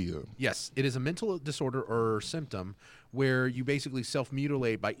 Autophagia. Yes, it is a mental disorder or symptom where you basically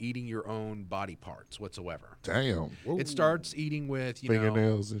self-mutilate by eating your own body parts whatsoever. Damn. It starts eating with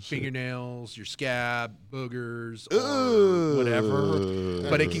Fingernails and shit. fingernails, your scab, boogers, Ugh. or whatever.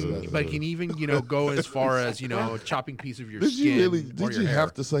 But it can even go as far as chopping piece of your Did skin. you really? or Did your you hair.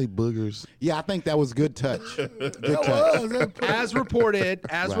 have to say boogers? Yeah, I think that was good touch. Good That touch. was that- As reported,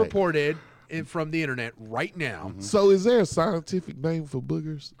 Right. from the internet right now. So, is there a scientific name for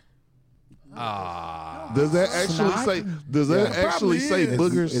boogers? Does that actually Snot? say? Does that Yeah, actually probably say is.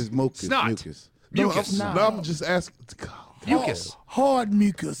 boogers? It's mucus. Snot. Mucus. No, Mucus. I'm just asking. Mucus. hard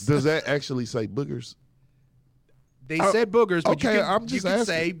mucus. Does that actually say boogers? They said boogers, but okay, you can, I'm just you can asking.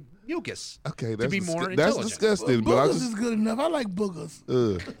 say mucus. Okay, to that's be more that's intelligent. disgusting. But I Boogers just is good enough. I like boogers.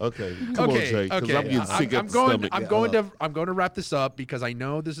 okay. Come on, Jay, because I'm getting sick I'm at the going. stomach. I'm going to wrap this up because I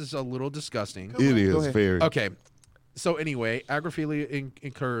know this is a little disgusting. It is very. Okay, so anyway, agoraphilia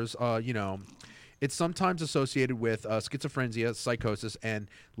occurs. It's sometimes associated with schizophrenia, psychosis, and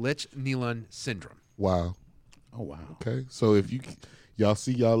Lesch-Nyhan syndrome. Wow. Oh wow. Okay, so if y'all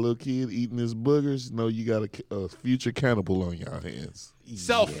see y'all little kid eating his boogers, know you got a future cannibal on y'all hands,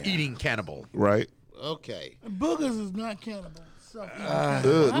 Self-eating cannibal. right? Okay. Boogers is not cannibal.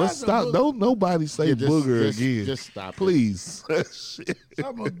 Let's stop. Don't nobody say Yeah, just- booger just- again. just stop it. please. Shit. It's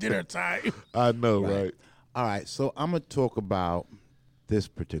almost dinner time. I know, right? All right. So I'm gonna talk about this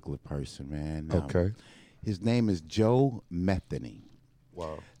particular person, man. Okay. His name is Joe Metheny.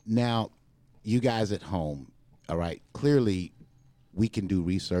 Wow. Now, you guys at home, all right, clearly we can do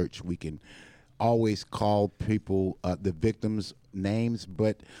research. We can always call people, the victims' names,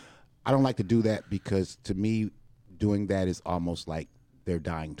 but I don't like to do that because to me, doing that is almost like they're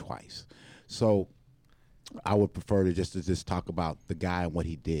dying twice. So I would prefer to just talk about the guy and what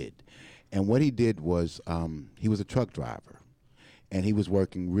he did. And what he did was he was a truck driver. And he was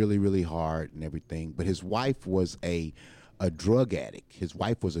working really, really hard and everything. But his wife was a drug addict. His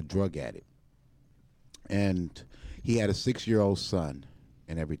wife was a drug addict. And he had a 6-year-old son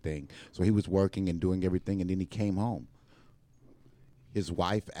and everything. So he was working and doing everything, and then he came home. His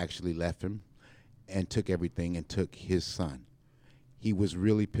wife actually left him and took everything and took his son. He was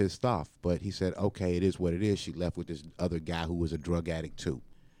really pissed off, but he said, okay, it is what it is. She left with this other guy who was a drug addict too.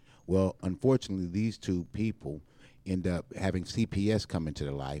 Well, unfortunately, these two people end up having CPS come into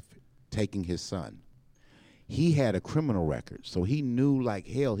their life, taking his son. He had a criminal record, so he knew like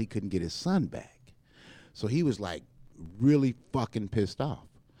hell he couldn't get his son back. So he was like really fucking pissed off.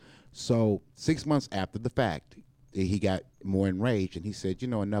 So 6 months after the fact, he got more enraged and he said,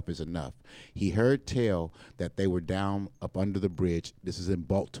 enough is enough. He heard tell that they were down up under the bridge. This is in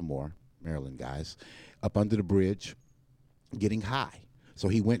Baltimore, Maryland, guys, up under the bridge getting high. So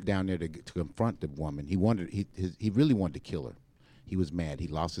he went down there to confront the woman. He really wanted to kill her. He was mad. He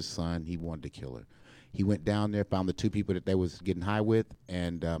lost his son. He wanted to kill her. He went down there, found the two people that they was getting high with,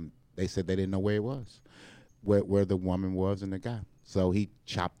 and they said they didn't know where it was, where the woman was and the guy. So he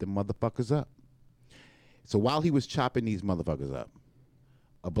chopped the motherfuckers up. So while he was chopping these motherfuckers up,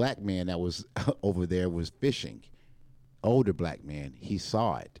 a black man that was over there was fishing. Older black man, he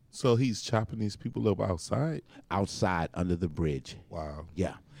saw it So he's chopping these people up outside. outside under the bridge. Wow.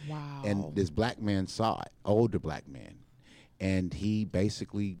 Yeah. Wow. And this black man saw it, older black man. And he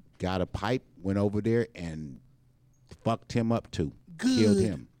basically got a pipe, went over there and fucked him up too. Killed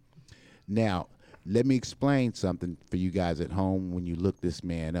him. Now, let me explain something for you guys at home when you look this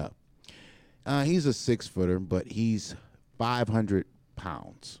man up. He's a 6-footer, but he's 500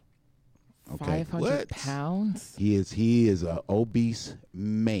 pounds. Okay. 500 What? pounds? He is an obese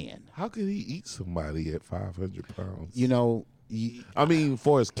man. How could he eat somebody at 500 pounds? You, I mean,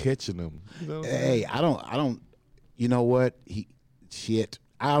 for as catching them. hey, I don't. You know what?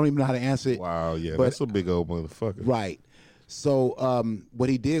 I don't even know how to answer it. Wow, yeah, But- that's a big old motherfucker. Right. So what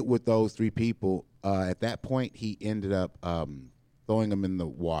he did with those 3 people, at that point, he ended up throwing them in the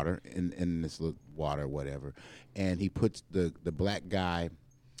water, in this little water or whatever, and he puts the black guy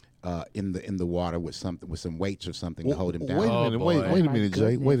in the water with some weights or something to hold him down. Wait a minute, wait a my minute,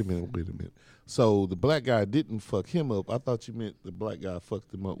 Jay. Wait a goodness. minute. So the black guy didn't fuck him up. I thought you meant the black guy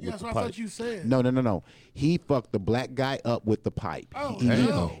fucked him up Yeah, with that's the what I pipe. thought you said. No. He fucked the black guy up with the pipe. Oh, he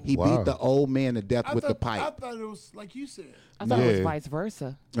damn. he Wow. beat the old man to death I with the thought- I pipe. thought it was like you said. I thought it was Yeah. vice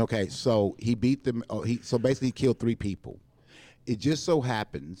versa. Okay, so he beat them. So basically, he killed 3 people. It just so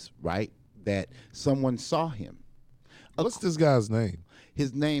happens, right, that someone saw him. What's this guy's name?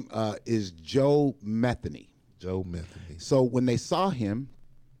 His name is Joe Metheny. Joe Metheny. So when they saw him,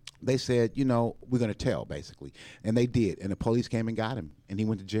 they said, we're going to tell, basically. And they did. And the police came and got him, and he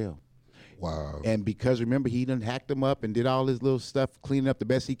went to jail. Wow. And because, remember, he done hacked him up and did all his little stuff, cleaning up the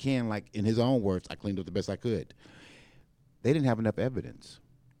best he can, like in his own words, I cleaned up the best I could. They didn't have enough evidence.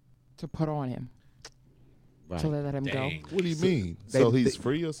 To put on him. Right. So they let him Dang. What do you mean? they- So he's they-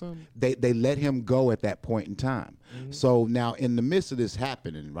 free or something? They let him go at that point in time. Mm-hmm. So now in the midst of this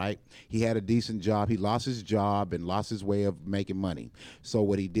happening, right, he had a decent job. He lost his job and lost his way of making money. So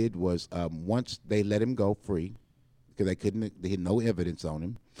what he did was once they let him go free, because they had no evidence on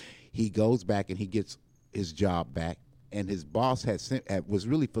him, he goes back and he gets his job back. And his boss was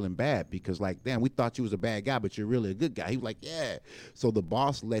really feeling bad because, like, damn, we thought you was a bad guy, but you're really a good guy. He was like, yeah. So the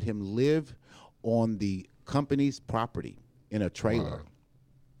boss let him live on the company's property in a trailer.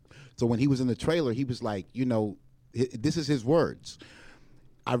 Wow. So when he was in the trailer, he was like, this is his words.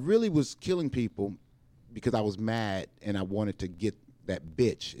 I really was killing people because I was mad and I wanted to get that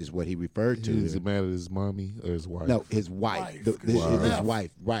bitch, is what he referred to. Is it mad at his mommy or his wife? No, his wife. Wife, The- 'cause his, she his left.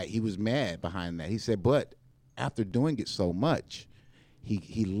 wife. Right. He was mad behind that. He said, but after doing it so much,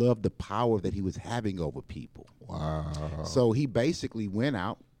 he loved the power that he was having over people. Wow. So he basically went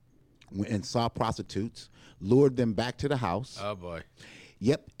out and saw prostitutes, lured them back to the house. Oh boy.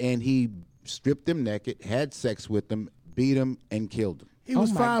 Yep. And he stripped them naked, had sex with them, beat them, and killed them. He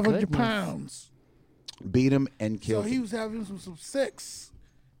was my 500 goodness. pounds. Beat them and So killed he them. was having some sex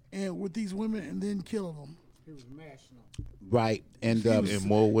and with these women and then killing them. Right. And in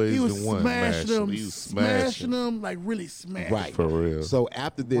more ways He was than one. smashing them, He was smashing them, like really smashing. right. For real. So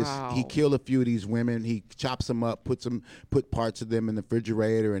after this, he Wow. killed a few of these women. He chops them up, put parts of them in the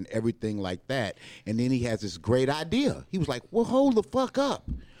refrigerator and everything like that. And then he has this great idea. He was like, well, hold the fuck up.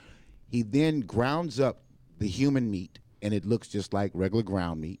 He then grounds up the human meat, and it looks just like regular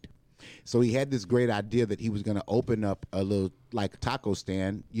ground meat. So he had this great idea that he was going to open up a little like taco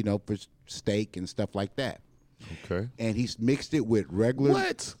stand, for steak and stuff like that. Okay. And he's mixed it with regular.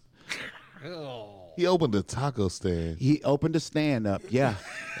 What? He opened a taco stand. He opened a stand up, yeah.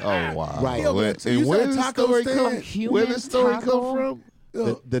 Oh wow! Right. So you And where said did the taco story stand? come? Human Where did the story taco? come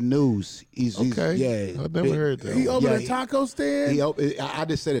from? The news. He's Okay. yeah. I've never heard that. He one. opened Yeah, a taco stand. I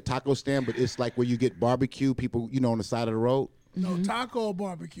just said a taco stand, but it's like where you get barbecue people, on the side of the road. No, taco or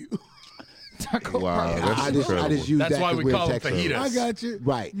barbecue. Wow, that's I incredible. just use That's that why 'cause we we're in call them Texas. fajitas. I got you.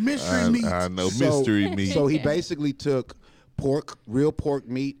 Right. Mystery meat. I know So- mystery meat. So he basically took real pork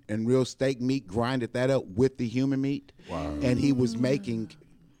meat and real steak meat, grinded that up with the human meat. Wow. And he was making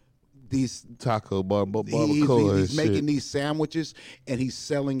these Taco he's barbacoa. he's making these sandwiches and he's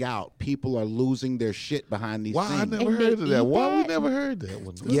selling out. People are losing their shit behind these Why I things. never And they heard of that? eat Why we that? never heard that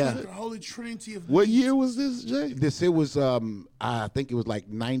one? Yeah. The Holy Trinity of What meat. year was this, Jay? It was I think it was like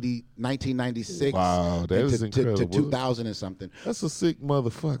 1996. Wow, that and is to incredible. 2000 and something. That's a sick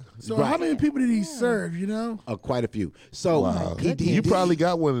motherfucker. So Right. how many people did he serve? Quite a few. So Wow. he You probably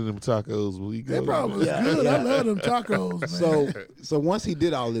got one of them tacos when you They go. probably was good. I love them tacos, man. so once he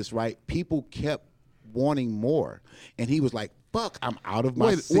did all this, right, people kept wanting more, and he was like, "Fuck, I'm out of my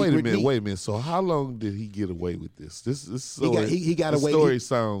Wait a secret minute. meat." Wait a minute. So how long did he get away with this? This story. he got the away- Story he-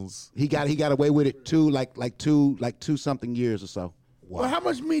 sounds. He got away with it two something years or so. Well, how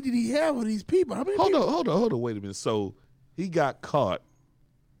much meat did he have with these people? How many Hold people? on. Wait a minute. So he got caught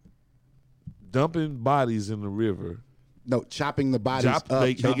dumping bodies in the river. No, chopping the bodies Chop- up.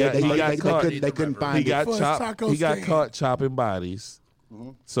 they got caught. They couldn't find He it. got For his chopped. taco He got stand. caught chopping bodies.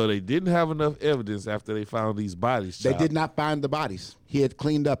 So they didn't have enough evidence after they found these bodies. They chopped. did not find the bodies. He had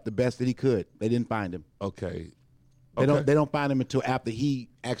cleaned up the best that he could. They didn't find him. Okay. They don't find him until after he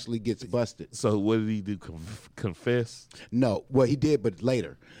actually gets busted. So what did he do? Confess? No, well he did, but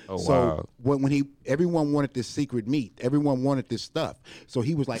later. Oh, so wow. when everyone wanted this secret meat, everyone wanted this stuff. So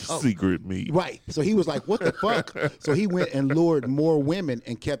he was like, "Oh, Secret meat. right." So he was like, "What the fuck?" So he went and lured more women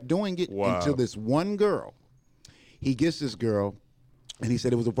and kept doing it Wow. until this one girl. He gets this girl. And he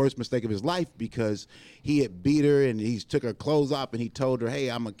said it was the worst mistake of his life because he had beat her and he took her clothes off and he told her, hey,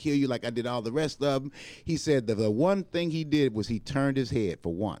 I'm going to kill you like I did all the rest of them. He said that the one thing he did was he turned his head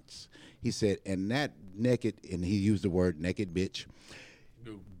for once. He said, and that naked, and he used the word naked bitch,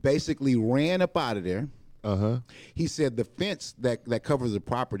 basically ran up out of there. He said the fence that covers the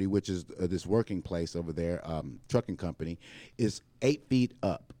property, which is this working place over there, trucking company, is 8 feet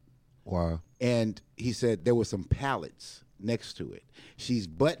up. Wow. And he said there were some pallets next to it. She's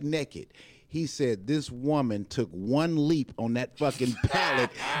butt naked. He said this woman took one leap on that fucking pallet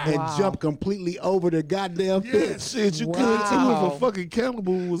and jumped completely over the goddamn fence. Shit, you couldn't tell if a fucking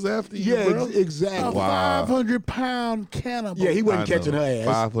cannibal was after you, bro. Exactly. A 500-pound cannibal. Yeah, he wasn't I catching know. her ass.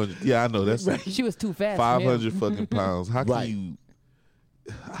 500. Yeah, I know. That's She was too fast. for him. 500 fucking pounds. How can Right.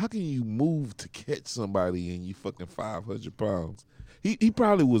 you move to catch somebody and you fucking 500 pounds? He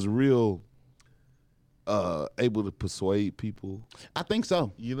probably was real able to persuade people. I think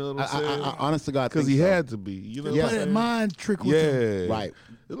so. You know what I'm saying? I honest to God, Because think he so. had to be. You know Yeah. what Play I'm that saying? mind trick with him. Yeah. Right.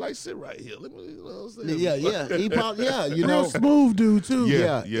 It's like, sit right here. Let me, you know what I'm saying? Yeah. He probably, you Real know. smooth dude, too.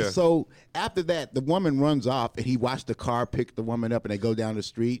 Yeah. So after that, the woman runs off, and he watched the car pick the woman up, and they go down the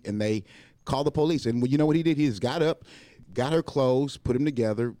street, and they call the police. And you know what he did? He just got up, got her clothes, put them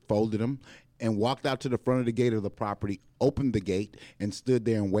together, folded them, and walked out to the front of the gate of the property, opened the gate, and stood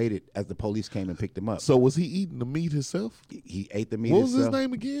there and waited as the police came and picked him up. So was he eating the meat himself? He ate the meat What was his himself.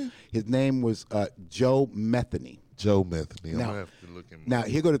 name again? His name was Joe Metheny. Joe Metheny. I'm Now- gonna have to look him Now, up.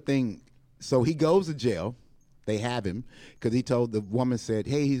 here go the thing. So he goes to jail. They have him because he told the woman, said,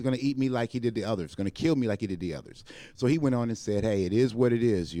 hey, he's going to eat me like he did the others, going to kill me like he did the others. So he went on and said, hey, it is what it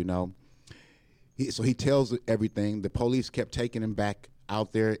is, you know. So he tells everything. The police kept taking him back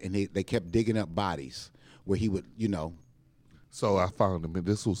out there, and they kept digging up bodies where he would, you know. So I found him, and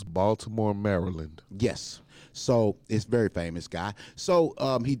this was Baltimore, Maryland. Yes. So it's very famous guy. So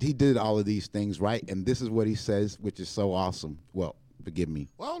he did all of these things, right? And this is what he says, which is so awesome. Well, forgive me.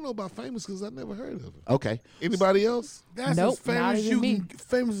 Well, I don't know about famous because I never heard of him. Okay. Anybody else? That's Nope, as famous not as even you me. can,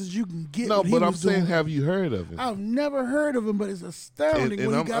 famous as you can get. No, what he but I'm was saying, doing. have you heard of him? I've never heard of him, but it's astounding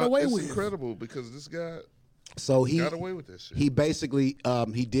what he got away it's with. incredible because this guy So he got away with that shit. He basically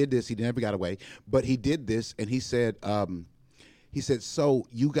he did this. He never got away, but he did this, and he said, so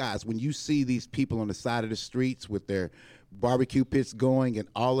you guys, when you see these people on the side of the streets with their barbecue pits going and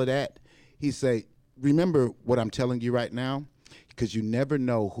all of that, he said, remember what I'm telling you right now, because you never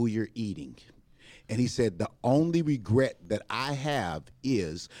know who you're eating. And he said, the only regret that I have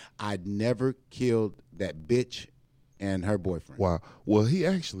is I never killed that bitch and her boyfriend. Wow. Well, he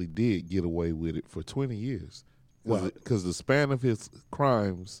actually did get away with it for 20 years. Well- Because the span of his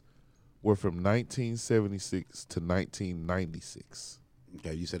crimes were from 1976 to 1996.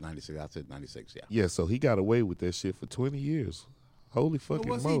 Okay, you said 96. I said 96, yeah. Yeah, so he got away with that shit for 20 years. Holy But fucking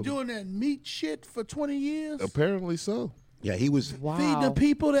was moly. he doing that meat shit for 20 years? Apparently so. Yeah, he was. Wow. Feeding the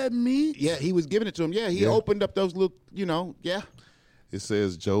people that meat? Yeah, he was giving it to him. Yeah, he Yeah. opened up those little, yeah. It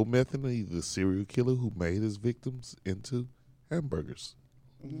says Joe Metheny, the serial killer who made his victims into hamburgers.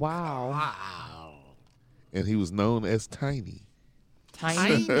 Wow. And he was known as Tiny.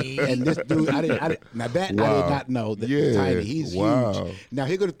 Tiny. And this dude, I didn't. Now that I Wow. did not know. That Yeah, Tiny, he's wow. huge. Now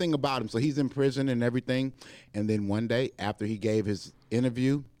here go the thing about him. So he's in prison and everything, and then one day after he gave his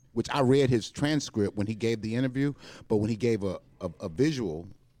interview, which I read his transcript when he gave the interview, but when he gave a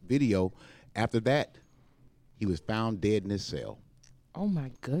video after that, he was found dead in his cell. Oh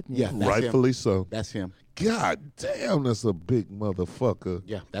my goodness. Yeah, that's Rightfully him. so. That's him. God damn, that's a big motherfucker.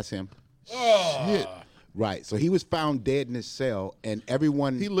 Yeah, that's him. Shit. Right. So he was found dead in his cell, and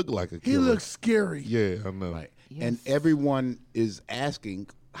everyone He looked like a He killer. looks scary. Yeah, I know. Right. And everyone is asking,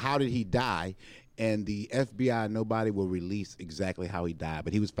 how did he die? And the FBI, nobody will release exactly how he died,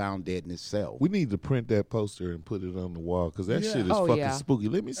 but he was found dead in his cell. We need to print that poster and put it on the wall because that Yeah. shit is Oh, fucking yeah. spooky.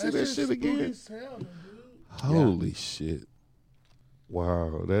 Let me see that That's shit just spooky again. as hell, dude. Holy shit.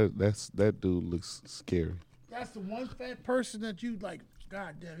 Wow, that dude looks scary. That's the one fat person that you like.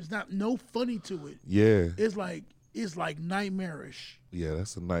 God damn, it's not no funny to it. Yeah. It's like nightmarish. Yeah,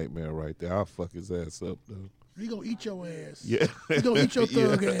 that's a nightmare right there. I'll fuck his ass up though. He gonna eat your ass. Yeah. He gonna eat your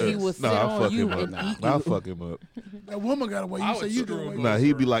thug ass. He will sit I'll on fuck you him and up. eat I'll you. fuck him up. That woman got away. You say you got away. Nah,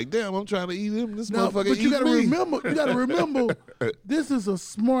 he'd be like, damn, I'm trying to eat him. This No, motherfucker but you eat gotta me. remember. You gotta remember. This is a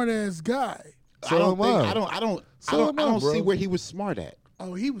smart ass guy. So I don't am I. think, I So am I, don't bro. see where he was smart at.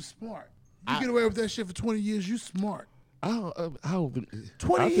 Oh, he was smart. You get away with that shit for 20 years. You smart. I don't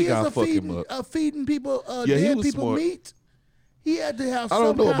 20 I think years I'll of fuck him up. feeding people Yeah, he dead was people smart. meat. He had to have. I don't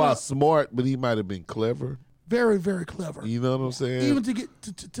some know kind about of smart, but he might have been clever. very, very clever. You know what I'm saying? Even to get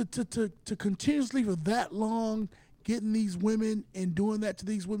to continuously for that long getting these women and doing that to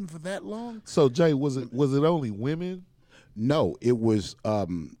these women for that long? So Jay, was it only women? No, it was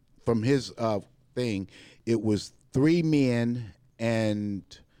from his thing. It was 3 men and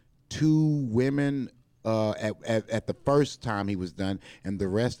 2 women at the first time he was done, and the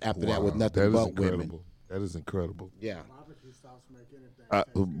rest after that was nothing but women. That is incredible. Yeah.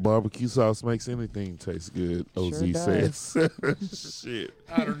 Barbecue sauce makes anything taste good. OZ says. Shit.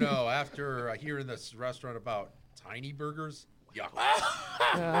 I don't know. After hearing this restaurant about tiny burgers, yuck.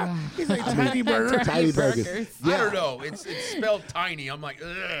 He's like tiny burger. Tiny burgers. I don't know. It's spelled tiny. I'm like,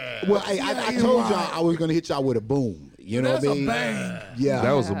 ugh. Well, I told y'all I was gonna hit y'all with a boom. You know what I mean? Bang. Yeah.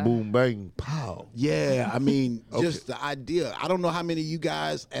 That was a boom bang pow. Yeah, I mean, just the idea. I don't know how many of you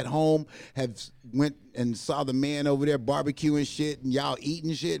guys at home have went and saw the man over there barbecuing shit and y'all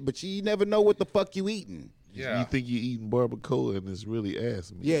eating shit, but you never know what the fuck you eating. Yeah. You think you're eating barbacoa and it's really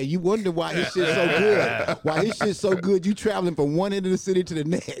ass meat. Yeah, you wonder why his shit's so good. Why his shit's so good, you traveling from one end of the city to the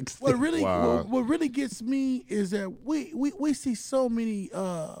next. What really, Wow. what really gets me is that we see so many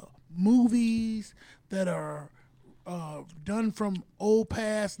movies that are done from old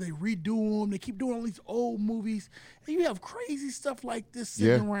past. They redo them. They keep doing all these old movies, and you have crazy stuff like this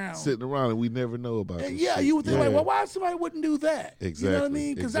sitting around. Sitting around and we never know about it. Yeah, you would think like, well, why somebody wouldn't do that? Exactly. You know what I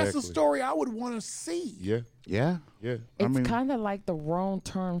mean? Because that's a Exactly. story I would want to see. Yeah. Yeah. Yeah. It's kind of like the wrong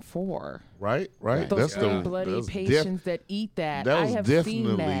turn 4. Right? Right. Those That's bloody that's patients that eat that. That I was have seen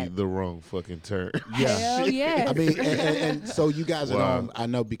definitely that. the wrong fucking turn. Hell yes. I mean, and so you guys at Wow. home, I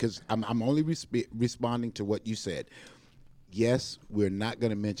know because I'm only responding to what you said. Yes, we're not going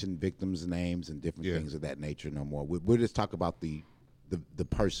to mention victims' names and different things of that nature no more. We'll just talk about the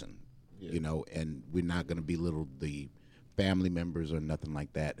person, you know, and we're not going to belittle the family members or nothing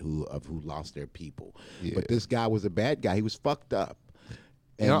like that who lost their people. Yeah. But this guy was a bad guy. He was fucked up.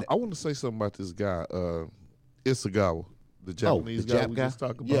 And I want to say something about this guy, Isagawa, the Japanese the guy Jap we guy? just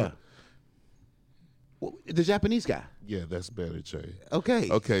talked about. Yeah. Well, the Japanese guy. Yeah, that's better, Jay. Okay.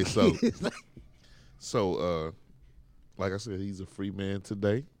 Okay, so like I said, he's a free man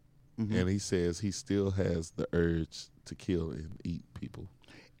today, and he says he still has the urge to kill and eat people.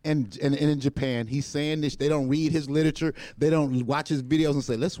 And in Japan, he's saying this. They don't read his literature. They don't watch his videos and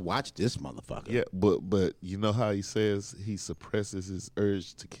say, "Let's watch this motherfucker." Yeah, but you know how he says he suppresses his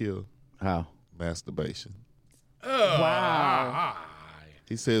urge to kill? How? Masturbation. Wow.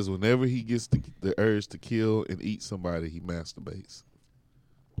 He says whenever he gets the urge to kill and eat somebody, he masturbates.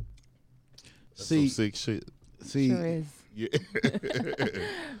 That's some sick shit. See, Sure is. Yeah.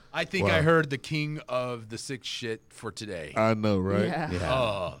 I think I heard the king of the sick shit for today. I know, right?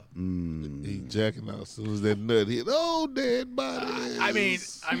 Yeah. He jacking out as soon as that nut hit. Oh, dead body. I mean,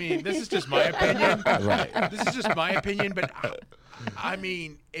 this is just my opinion. Right. This is just my opinion, but I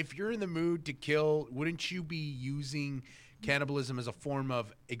mean, if you're in the mood to kill, wouldn't you be using cannibalism as a form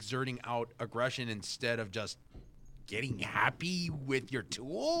of exerting out aggression instead of just getting happy with your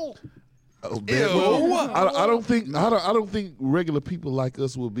tool? Oh, Ew. well, I don't think regular people like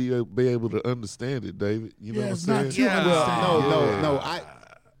us will be able to understand it, David. You know what I'm it's not saying? too understand. no.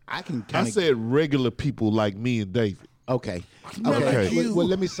 I can. I said regular people like me and David. Okay. Okay. Well,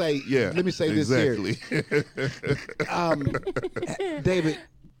 let me say. Yeah. Let me say exactly. this here. David,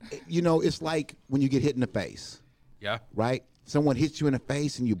 you know, it's like when you get hit in the face, Yeah. right? Someone hits you in the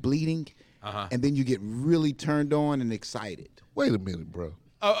face and you're bleeding, and then you get really turned on and excited. Wait a minute, bro.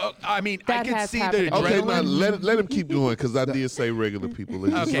 I mean, That I can has see the happened. Okay, adrenaline. now let him keep going because I did say regular people.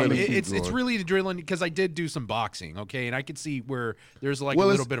 Let's just Okay, let him keep it's going. really the adrenaline because I did do some boxing. Okay, and I could see where there's like Well,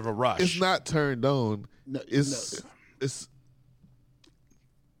 a little bit of a rush. It's not turned on. It's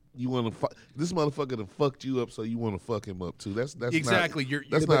you want to this motherfucker done fucked you up, so you want to fuck him up too. That's Exactly. Not, You're-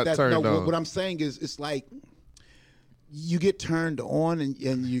 that's But not turned on. What I'm saying is, it's like you get turned on and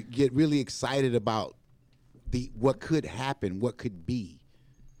you get really excited about what could happen, what could be.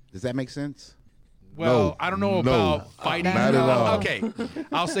 Does that make sense? Well, No, I don't know no. about fighting. Not at all. Okay,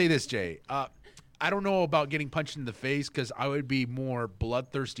 I'll say this, Jay. I don't know about getting punched in the face because I would be more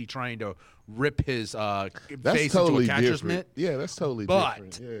bloodthirsty trying to rip his That's face totally into a catcher's different. mitt. Yeah, that's totally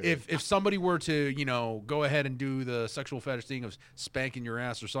But different. Yeah. if somebody were to, go ahead and do the sexual fetish thing of spanking your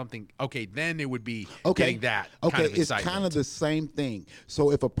ass or something, okay, then it would be getting that Okay, kind of it's excitement. kind of the same thing.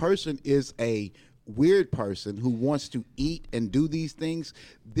 So if a person is a weird person who wants to eat and do these things,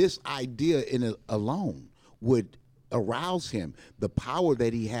 this idea in it alone would arouse him. The power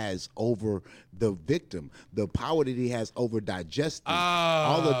that he has over the victim, the power that he has over digesting,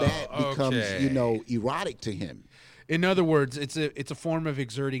 all of that becomes, okay. erotic to him. In other words, it's a form of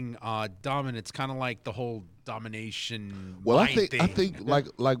exerting dominance, kind of like the whole domination. Well, I mind think thing. like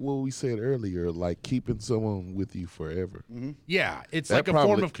what we said earlier, like keeping someone with you forever. Yeah, it's That like a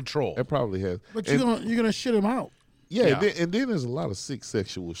form of control. That probably has. But And- you're gonna shit him out. yeah, Yeah. and then there's a lot of sick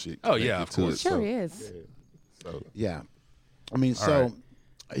sexual shit. Oh, yeah, connected of to course. it, Sure so- is. so- Yeah. I mean, so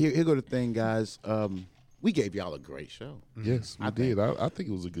here go the thing, guys. We gave y'all a great show. Yes, we did. I think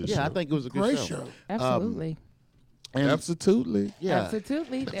it was a good show. Yeah, I think it was a good Great show. show. Absolutely. And Absolutely. yeah,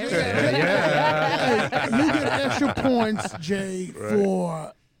 Absolutely. There we go. You get extra points, Jay,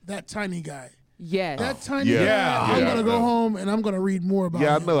 for that tiny guy. Yes. That tiny Yeah. guy. I'm Yeah. gonna go home and I'm gonna read more about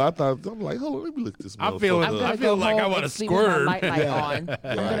Yeah, I him. know. I'm like, hold on, let me look this. I'm feeling- I'm motherfucker gonna up. I feel go like I home wanna and sleep with my squirt. light on.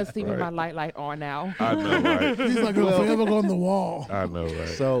 I'm gonna sleep with right. my light on now. I know, right? He's like gonna forever go on the wall. I know, right?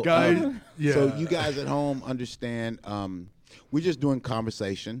 so Guys, so you guys at home understand. We're just doing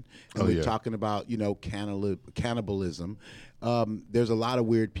conversation, and we're talking about cannibalism. There's a lot of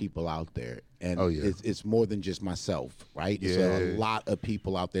weird people out there, and it's more than just myself, right? Yeah. So a lot of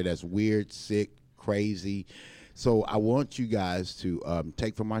people out there that's weird, sick, crazy. So I want you guys to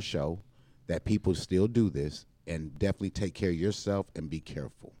take from my show that people still do this, and definitely take care of yourself and be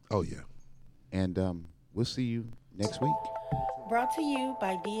careful. Oh yeah. And we'll see you next week. Brought to you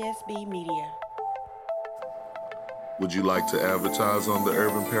by DSB Media. Would you like to advertise on the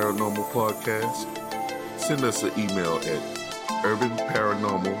Urban Paranormal Podcast? Send us an email at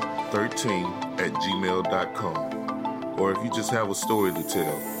urbanparanormal13@gmail.com. Or if you just have a story to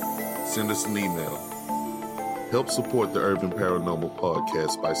tell, send us an email. Help support the Urban Paranormal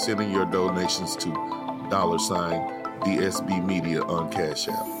Podcast by sending your donations to $DSB Media on Cash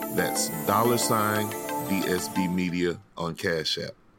App. That's $DSB Media on Cash App.